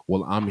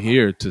 Well, I'm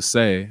here to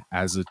say,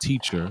 as a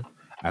teacher,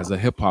 as a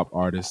hip hop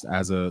artist,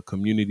 as a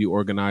community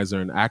organizer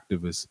and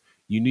activist,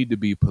 you need to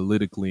be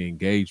politically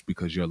engaged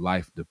because your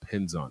life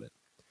depends on it.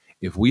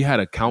 If we had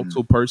a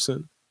council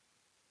person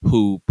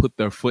who put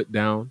their foot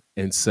down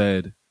and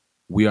said,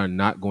 we are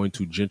not going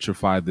to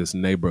gentrify this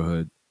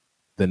neighborhood,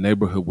 the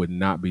neighborhood would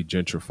not be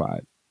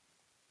gentrified.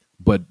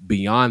 But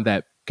beyond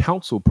that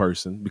council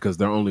person, because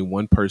they're only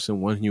one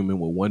person, one human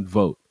with one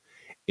vote,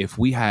 if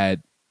we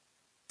had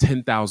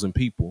 10,000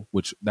 people,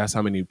 which that's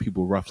how many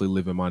people roughly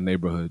live in my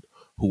neighborhood,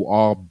 who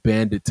all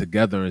banded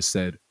together and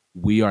said,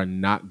 we are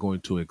not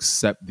going to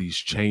accept these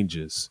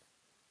changes.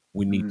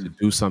 We need to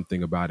do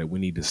something about it. We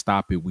need to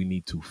stop it. We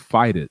need to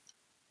fight it.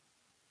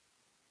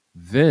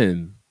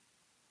 Then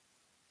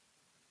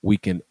we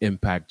can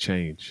impact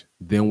change.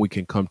 Then we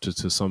can come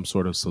to some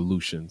sort of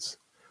solutions.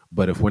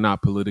 But if we're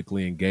not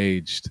politically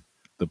engaged,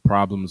 the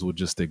problems will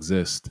just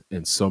exist.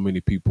 And so many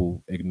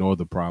people ignore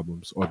the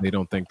problems, or they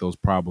don't think those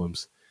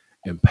problems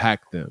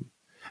impact them.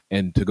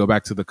 And to go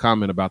back to the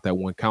comment about that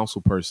one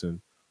council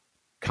person,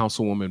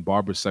 Councilwoman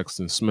Barbara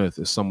Sexton Smith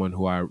is someone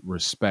who I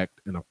respect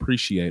and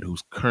appreciate,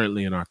 who's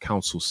currently in our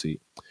council seat.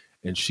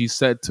 And she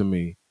said to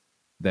me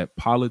that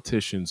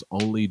politicians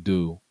only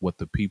do what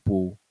the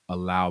people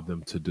allow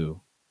them to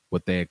do,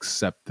 what they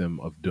accept them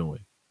of doing.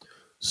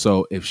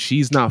 So if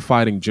she's not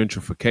fighting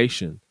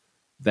gentrification,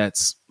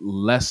 that's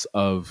less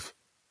of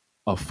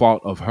a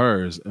fault of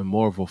hers and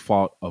more of a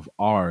fault of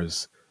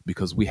ours,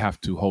 because we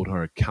have to hold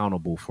her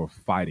accountable for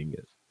fighting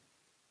it.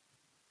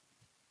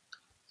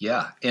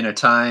 Yeah, in a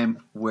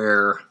time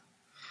where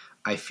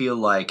I feel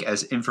like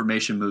as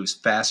information moves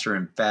faster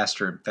and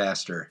faster and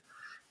faster,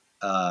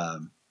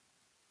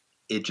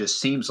 it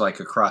just seems like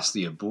across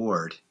the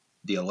board,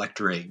 the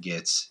electorate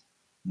gets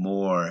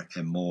more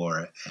and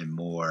more and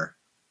more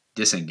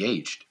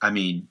disengaged. I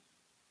mean,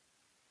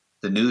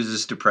 the news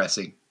is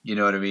depressing. You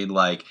know what I mean?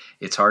 Like,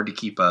 it's hard to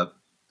keep up.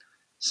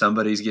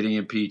 Somebody's getting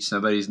impeached.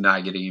 Somebody's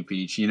not getting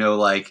impeached. You know,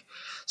 like,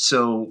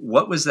 so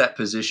what was that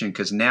position?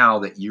 Because now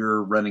that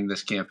you're running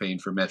this campaign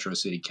for Metro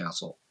City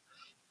Council,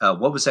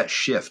 what was that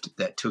shift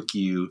that took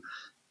you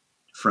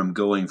from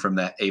going from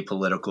that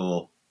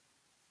apolitical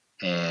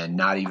and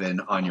not even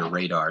on your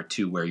radar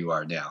to where you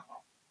are now?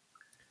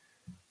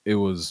 It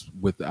was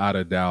without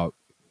a doubt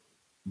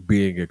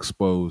being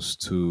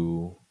exposed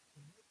to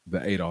the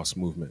ADOS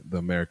movement, the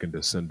American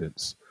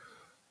Descendants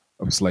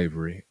of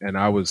Slavery. And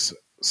I was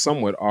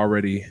somewhat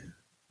already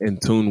in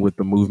tune with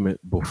the movement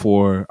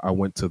before I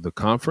went to the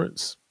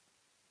conference.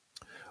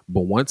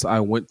 But once I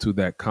went to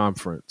that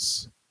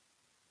conference,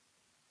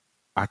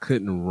 I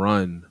couldn't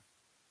run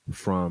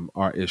from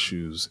our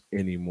issues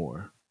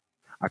anymore.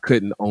 I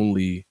couldn't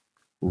only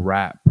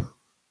rap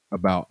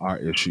about our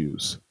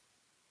issues.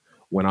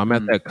 When I'm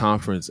at that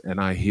conference and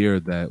I hear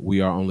that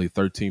we are only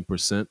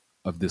 13%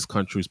 of this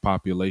country's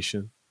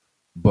population,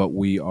 but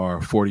we are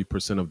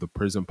 40% of the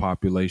prison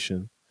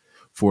population,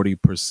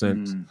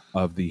 40%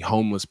 of the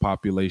homeless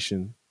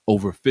population,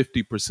 over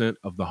 50%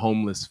 of the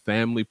homeless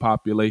family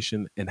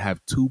population, and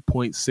have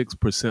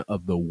 2.6%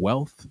 of the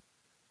wealth,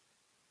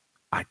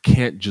 I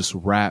can't just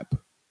rap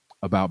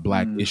about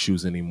Black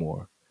issues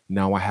anymore.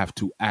 Now I have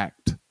to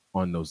act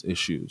on those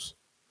issues.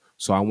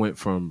 So I went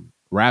from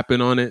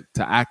rapping on it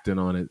to acting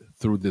on it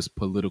through this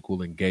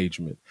political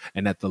engagement.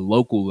 And at the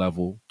local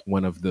level,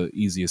 one of the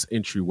easiest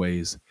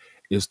entryways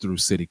is through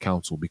city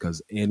council,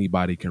 because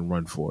anybody can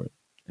run for it.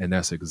 And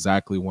that's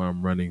exactly where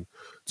I'm running,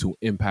 to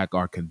impact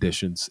our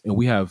conditions. And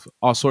we have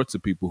all sorts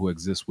of people who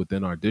exist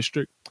within our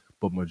district,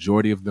 but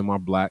majority of them are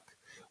Black.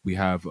 We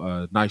have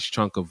a nice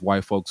chunk of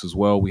white folks as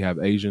well. We have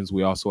Asians.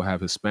 We also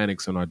have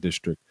Hispanics in our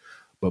district,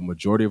 but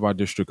majority of our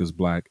district is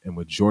Black, and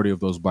majority of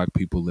those Black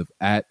people live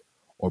at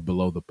or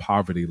below the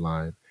poverty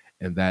line.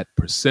 And that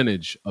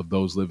percentage of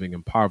those living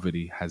in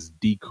poverty has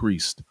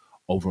decreased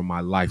over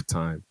my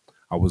lifetime.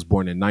 I was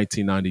born in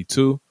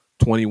 1992.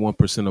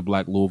 21% of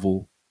Black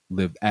Louisville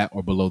lived at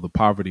or below the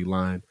poverty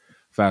line.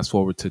 Fast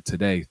forward to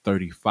today,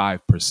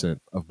 35%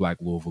 of Black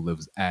Louisville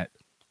lives at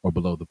or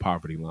below the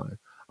poverty line.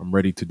 I'm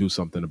ready to do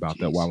something about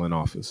that while in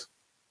office.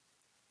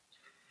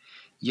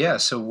 Yeah.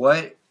 So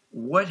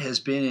what has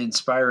been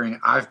inspiring?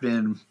 I've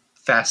been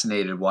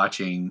fascinated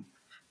watching,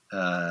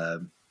 uh,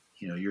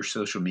 your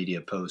social media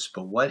posts.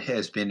 But what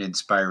has been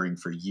inspiring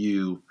for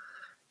you?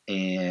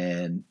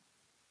 And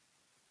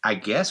I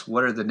guess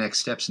what are the next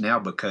steps now?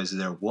 Because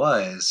there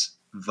was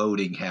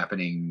voting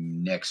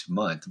happening next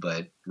month,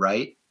 but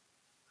right.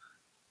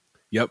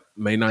 Yep,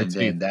 May And 19th.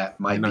 then that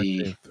May might be,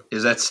 19th.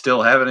 is that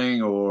still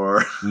happening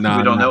or we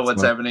Nah, don't know not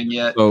what's so. happening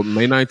yet? So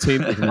May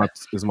 19th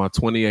is my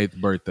 28th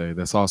birthday.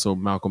 That's also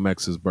Malcolm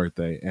X's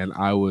birthday. And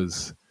I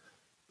was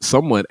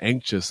somewhat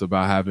anxious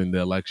about having the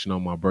election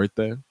on my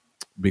birthday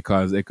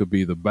because it could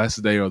be the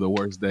best day or the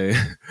worst day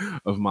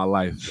of my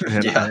life.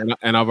 And, Yeah.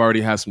 and I've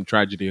already had some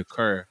tragedy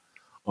occur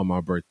on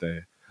my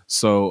birthday.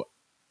 So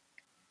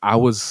I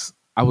was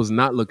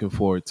not looking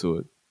forward to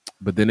it.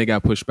 But then it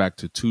got pushed back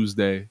to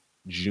Tuesday,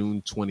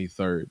 June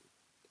 23rd.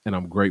 And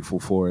I'm grateful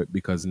for it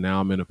because now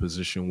I'm in a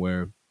position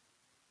where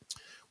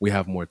we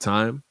have more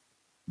time.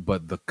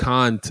 But the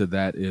con to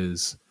that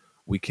is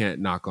we can't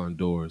knock on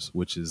doors,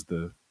 which is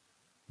the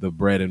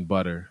bread and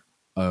butter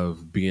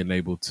of being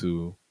able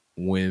to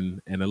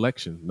win an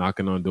election,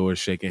 knocking on doors,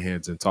 shaking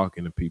hands, and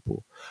talking to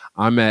people.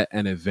 I'm at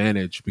an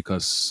advantage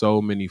because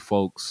so many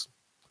folks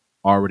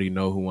already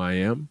know who I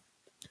am,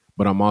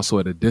 but I'm also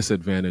at a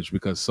disadvantage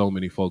because so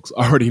many folks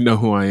already know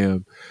who I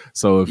am.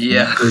 So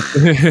Yeah.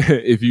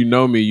 if you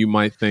know me, you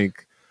might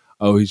think,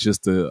 oh, he's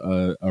just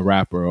a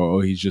rapper, or oh,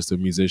 he's just a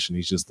musician.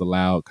 He's just a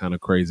loud, kind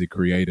of crazy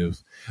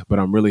creative. But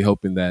I'm really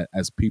hoping that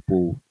as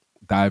people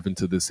dive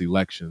into this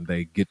election,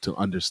 they get to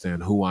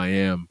understand who I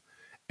am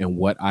and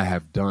what I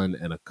have done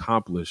and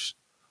accomplished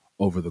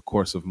over the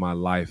course of my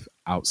life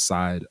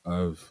outside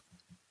of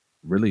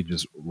really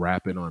just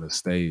rapping on a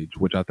stage,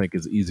 which I think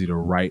is easy to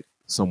write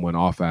someone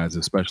off as,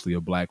 especially a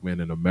black man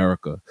in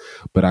America.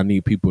 But I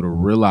need people to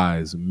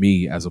realize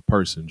me as a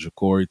person,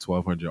 Jecorey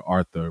 1200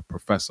 Arthur,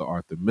 Professor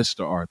Arthur,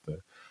 Mr.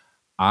 Arthur.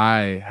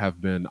 I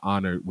have been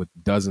honored with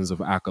dozens of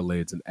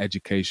accolades in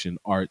education,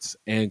 arts,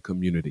 and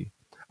community.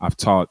 I've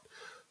taught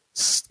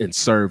and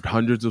served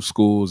hundreds of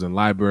schools and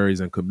libraries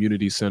and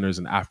community centers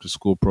and after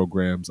school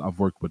programs. I've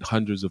worked with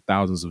hundreds of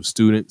thousands of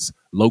students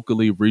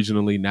locally,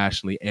 regionally,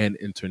 nationally, and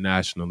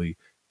internationally,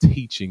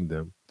 teaching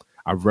them.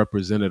 I've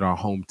represented our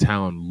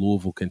hometown,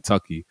 Louisville,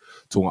 Kentucky,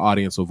 to an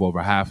audience of over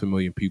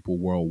 500,000 people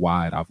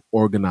worldwide. I've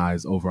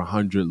organized over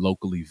 100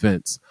 local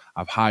events.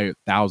 I've hired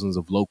thousands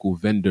of local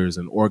vendors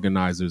and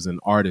organizers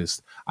and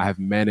artists. I have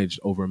managed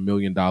over $1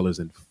 million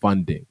in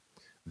funding.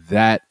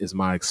 That is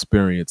my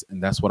experience.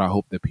 And that's what I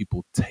hope that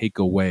people take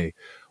away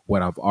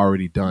what I've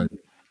already done.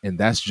 And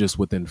that's just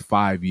within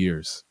 5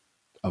 years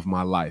of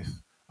my life.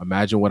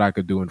 Imagine what I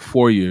could do in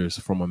 4 years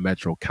from a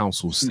Metro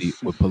Council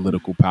seat with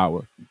political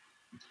power.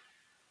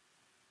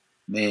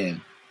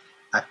 Man,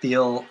 I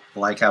feel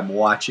like I'm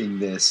watching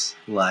this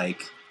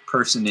like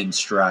person in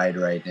stride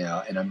right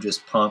now, and I'm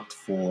just pumped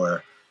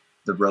for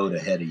the road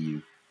ahead of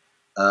you.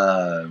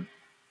 Uh,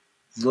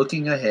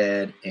 Looking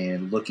ahead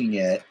and looking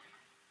at,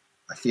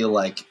 I feel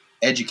like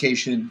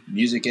education,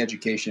 music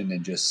education,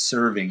 and just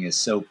serving is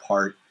so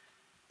part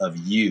of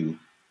you.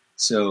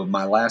 So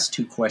my last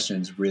two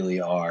questions really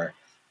are,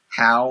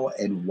 how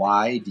and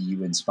why do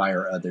you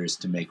inspire others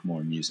to make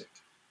more music?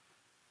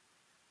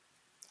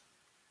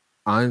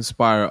 I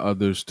inspire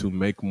others to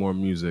make more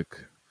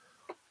music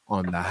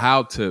on the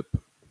how tip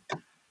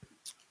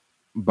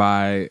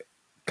by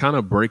kind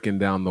of breaking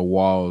down the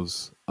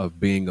walls of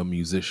being a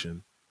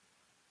musician.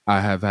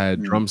 I have had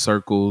Mm. drum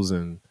circles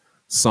and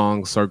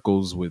song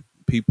circles with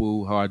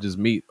people who I just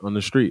meet on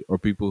the street, or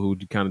people who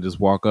kind of just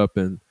walk up,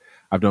 and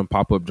I've done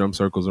pop-up drum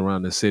circles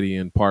around the city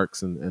and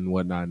parks and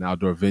whatnot and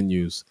outdoor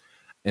venues.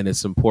 And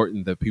it's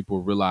important that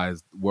people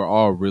realize we're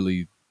all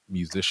really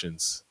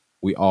musicians.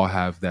 We all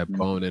have that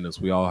bone in us.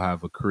 We all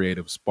have a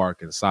creative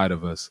spark inside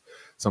of us.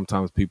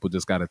 Sometimes people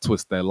just got to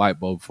twist that light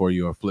bulb for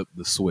you or flip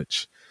the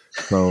switch.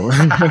 So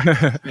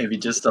Maybe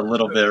just a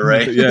little bit,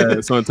 right?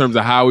 yeah. So in terms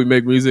of how we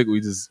make music,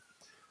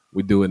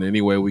 we do it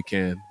any way we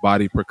can.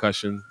 Body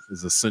percussion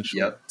is essential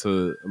Yep.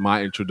 to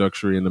my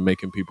introductory into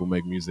making people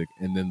make music.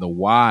 And then the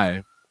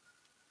why,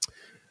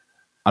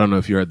 I don't know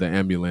if you heard the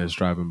ambulance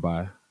driving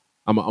by.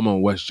 I'm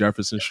on West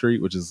Jefferson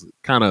Street, which is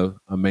kind of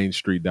a main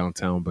street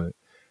downtown, but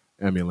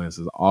ambulance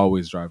is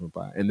always driving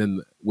by. And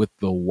then with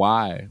the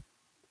why,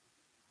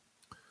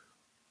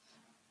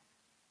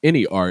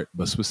 any art,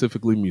 but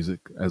specifically music,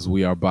 as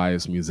we are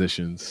biased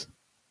musicians,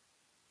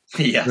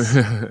 Yes.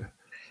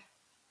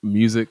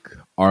 music,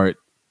 art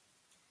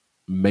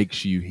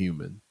makes you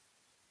human.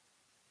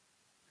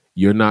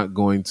 You're not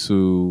going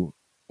to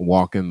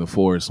walk in the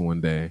forest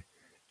one day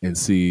and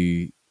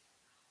see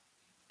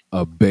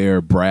a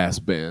bare brass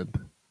band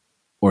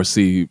or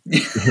see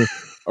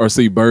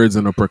birds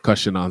in a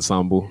percussion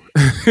ensemble.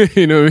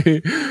 You know what I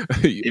mean?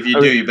 If you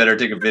do, you better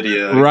take a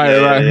video. Right,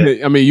 Yeah, right. yeah,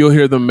 yeah. I mean, you'll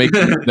hear them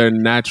making their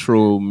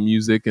natural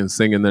music and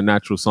singing their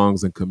natural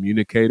songs and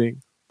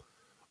communicating.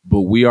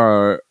 But we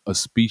are a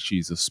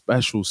species, a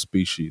special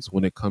species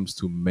when it comes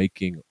to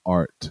making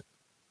art.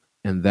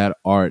 And that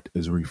art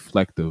is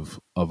reflective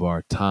of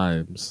our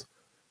times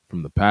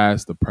from the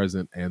past, the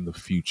present, and the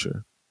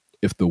future.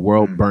 if the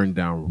world burned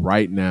down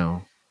right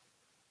now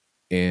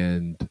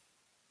and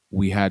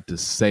we had to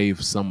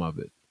save some of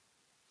it,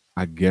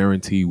 I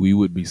guarantee we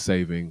would be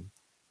saving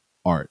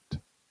art.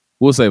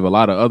 We'll save a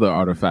lot of other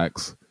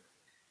artifacts,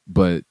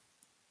 but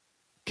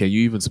can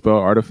you even spell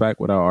artifact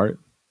without art?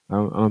 I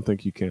don't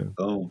think you can.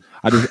 Oh,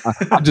 I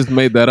just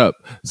made that up.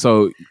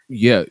 So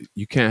yeah,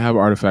 you can't have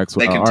artifacts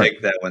they without can art.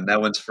 take that one. That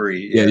one's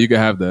free. Yeah, you can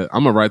have that.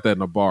 I'm gonna write that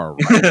in a bar.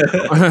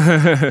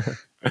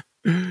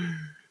 Right.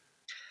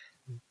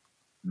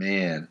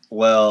 Man.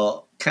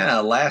 Well, kind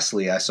of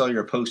lastly, I saw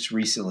your post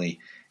recently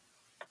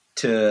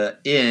to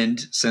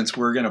end, since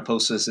we're going to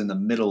post this in the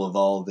middle of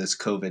all of this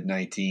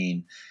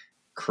COVID-19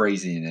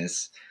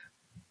 craziness.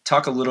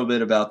 Talk a little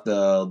bit about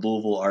the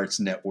Louisville Arts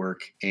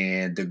Network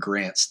and the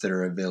grants that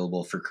are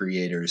available for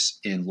creators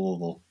in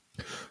Louisville.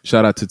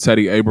 Shout out to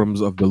Teddy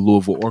Abrams of the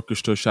Louisville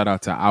Orchestra. Shout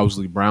out to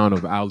Owsley Brown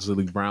of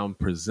Owsley Brown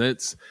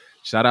Presents.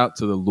 Shout out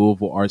to the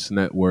Louisville Arts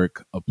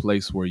Network, a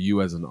place where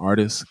you as an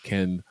artist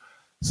can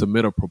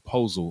submit a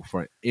proposal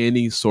for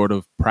any sort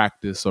of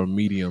practice or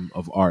medium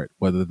of art,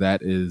 whether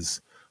that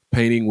is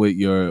painting with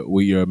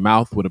your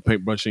mouth, with a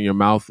paintbrush in your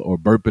mouth, or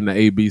burping the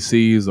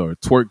ABCs, or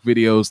twerk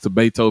videos to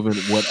Beethoven,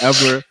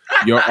 whatever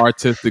your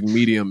artistic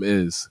medium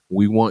is.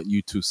 We want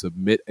you to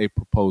submit a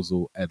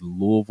proposal at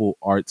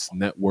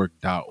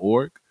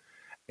LouisvilleArtsNetwork.org,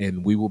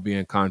 and we will be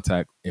in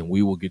contact and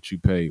we will get you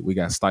paid. We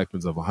got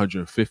stipends of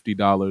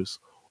 $150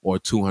 or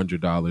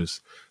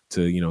 $200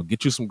 to,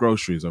 get you some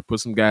groceries or put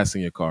some gas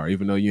in your car,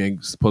 even though you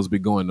ain't supposed to be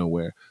going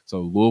nowhere.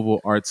 So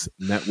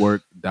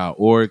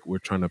LouisvilleArtsNetwork.org. We're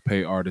trying to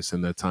pay artists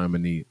in their time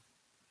of need.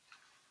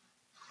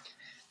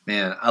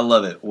 Man, I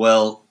love it.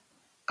 Well,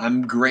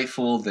 I'm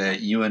grateful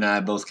that you and I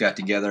both got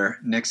together.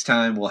 Next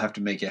time, we'll have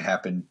to make it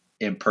happen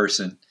in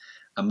person.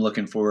 I'm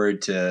looking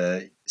forward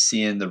to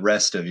seeing the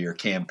rest of your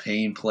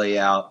campaign play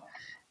out.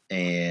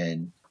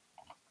 And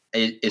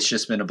it's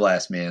just been a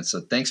blast, man. So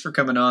thanks for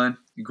coming on.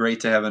 Great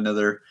to have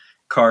another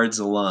Cards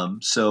alum.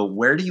 So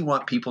where do you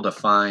want people to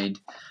find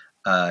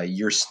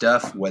your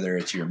stuff, whether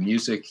it's your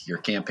music, your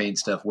campaign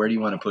stuff? Where do you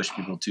want to push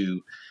people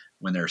to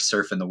when they're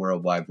surfing the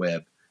World Wide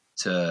Web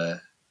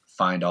to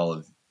find all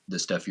of the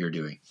stuff you're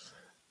doing?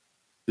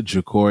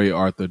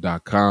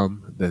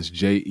 JecoreyArthur.com. That's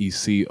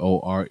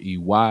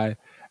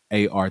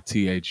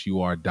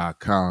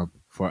JecoreyArthur.com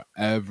for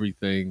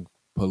everything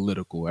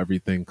political,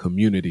 everything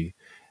community,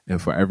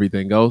 and for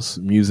everything else,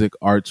 music,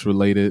 arts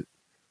related,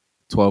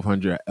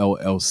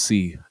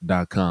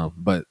 1200llc.com.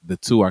 But the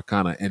two are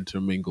kind of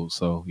intermingled,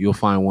 so you'll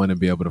find one and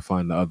be able to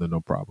find the other,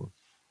 no problem.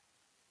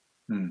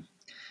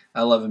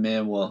 I love it,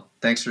 man. Well,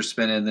 thanks for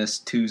spending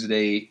this it's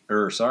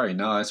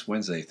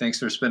Wednesday. Thanks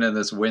for spending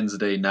this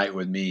Wednesday night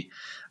with me.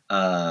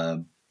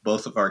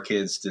 Both of our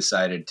kids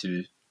decided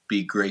to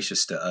be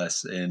gracious to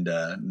us and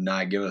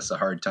not give us a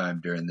hard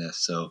time during this.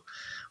 So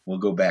we'll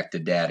go back to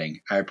dadding.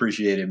 I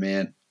appreciate it,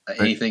 man.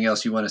 Anything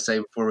else you want to say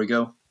before we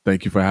go?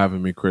 Thank you for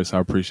having me, Chris. I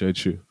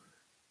appreciate you.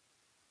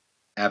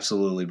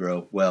 Absolutely,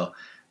 bro. Well,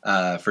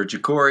 for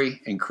Jecorey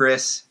and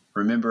Chris,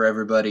 remember,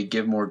 everybody,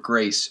 give more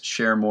grace,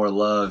 share more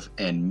love,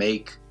 and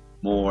make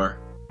more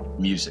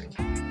music.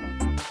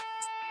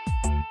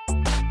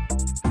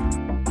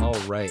 All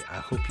right. I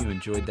hope you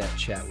enjoyed that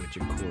chat with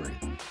Jecorey.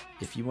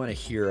 If you want to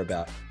hear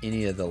about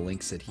any of the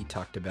links that he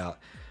talked about,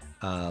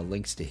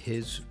 links to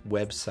his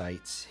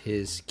websites,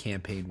 his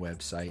campaign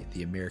website,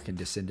 the American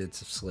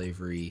Descendants of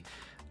Slavery,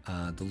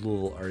 the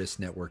Louisville Artists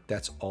Network,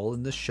 that's all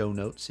in the show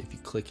notes if you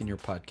click in your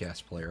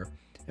podcast player.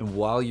 And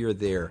while you're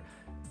there,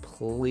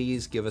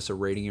 please give us a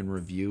rating and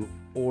review,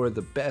 or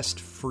the best,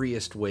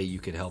 freest way you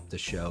could help the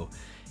show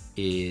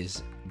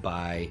is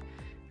by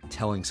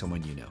telling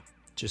someone you know.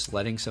 Just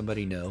letting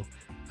somebody know.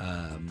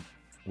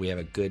 We have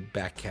a good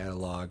back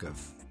catalog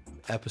of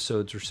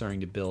episodes we're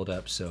starting to build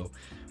up. So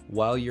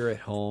while you're at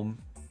home,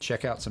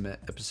 check out some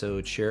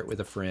episodes, share it with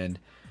a friend,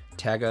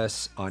 tag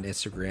us on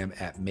Instagram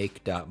at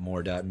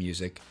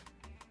make.more.music,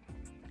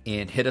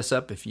 and hit us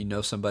up if you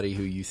know somebody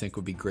who you think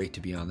would be great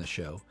to be on the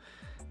show.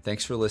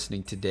 Thanks for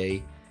listening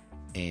today,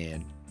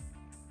 and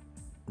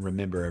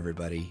remember,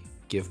 everybody,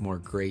 give more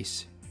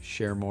grace,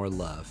 share more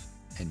love,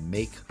 and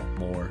make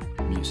more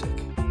music.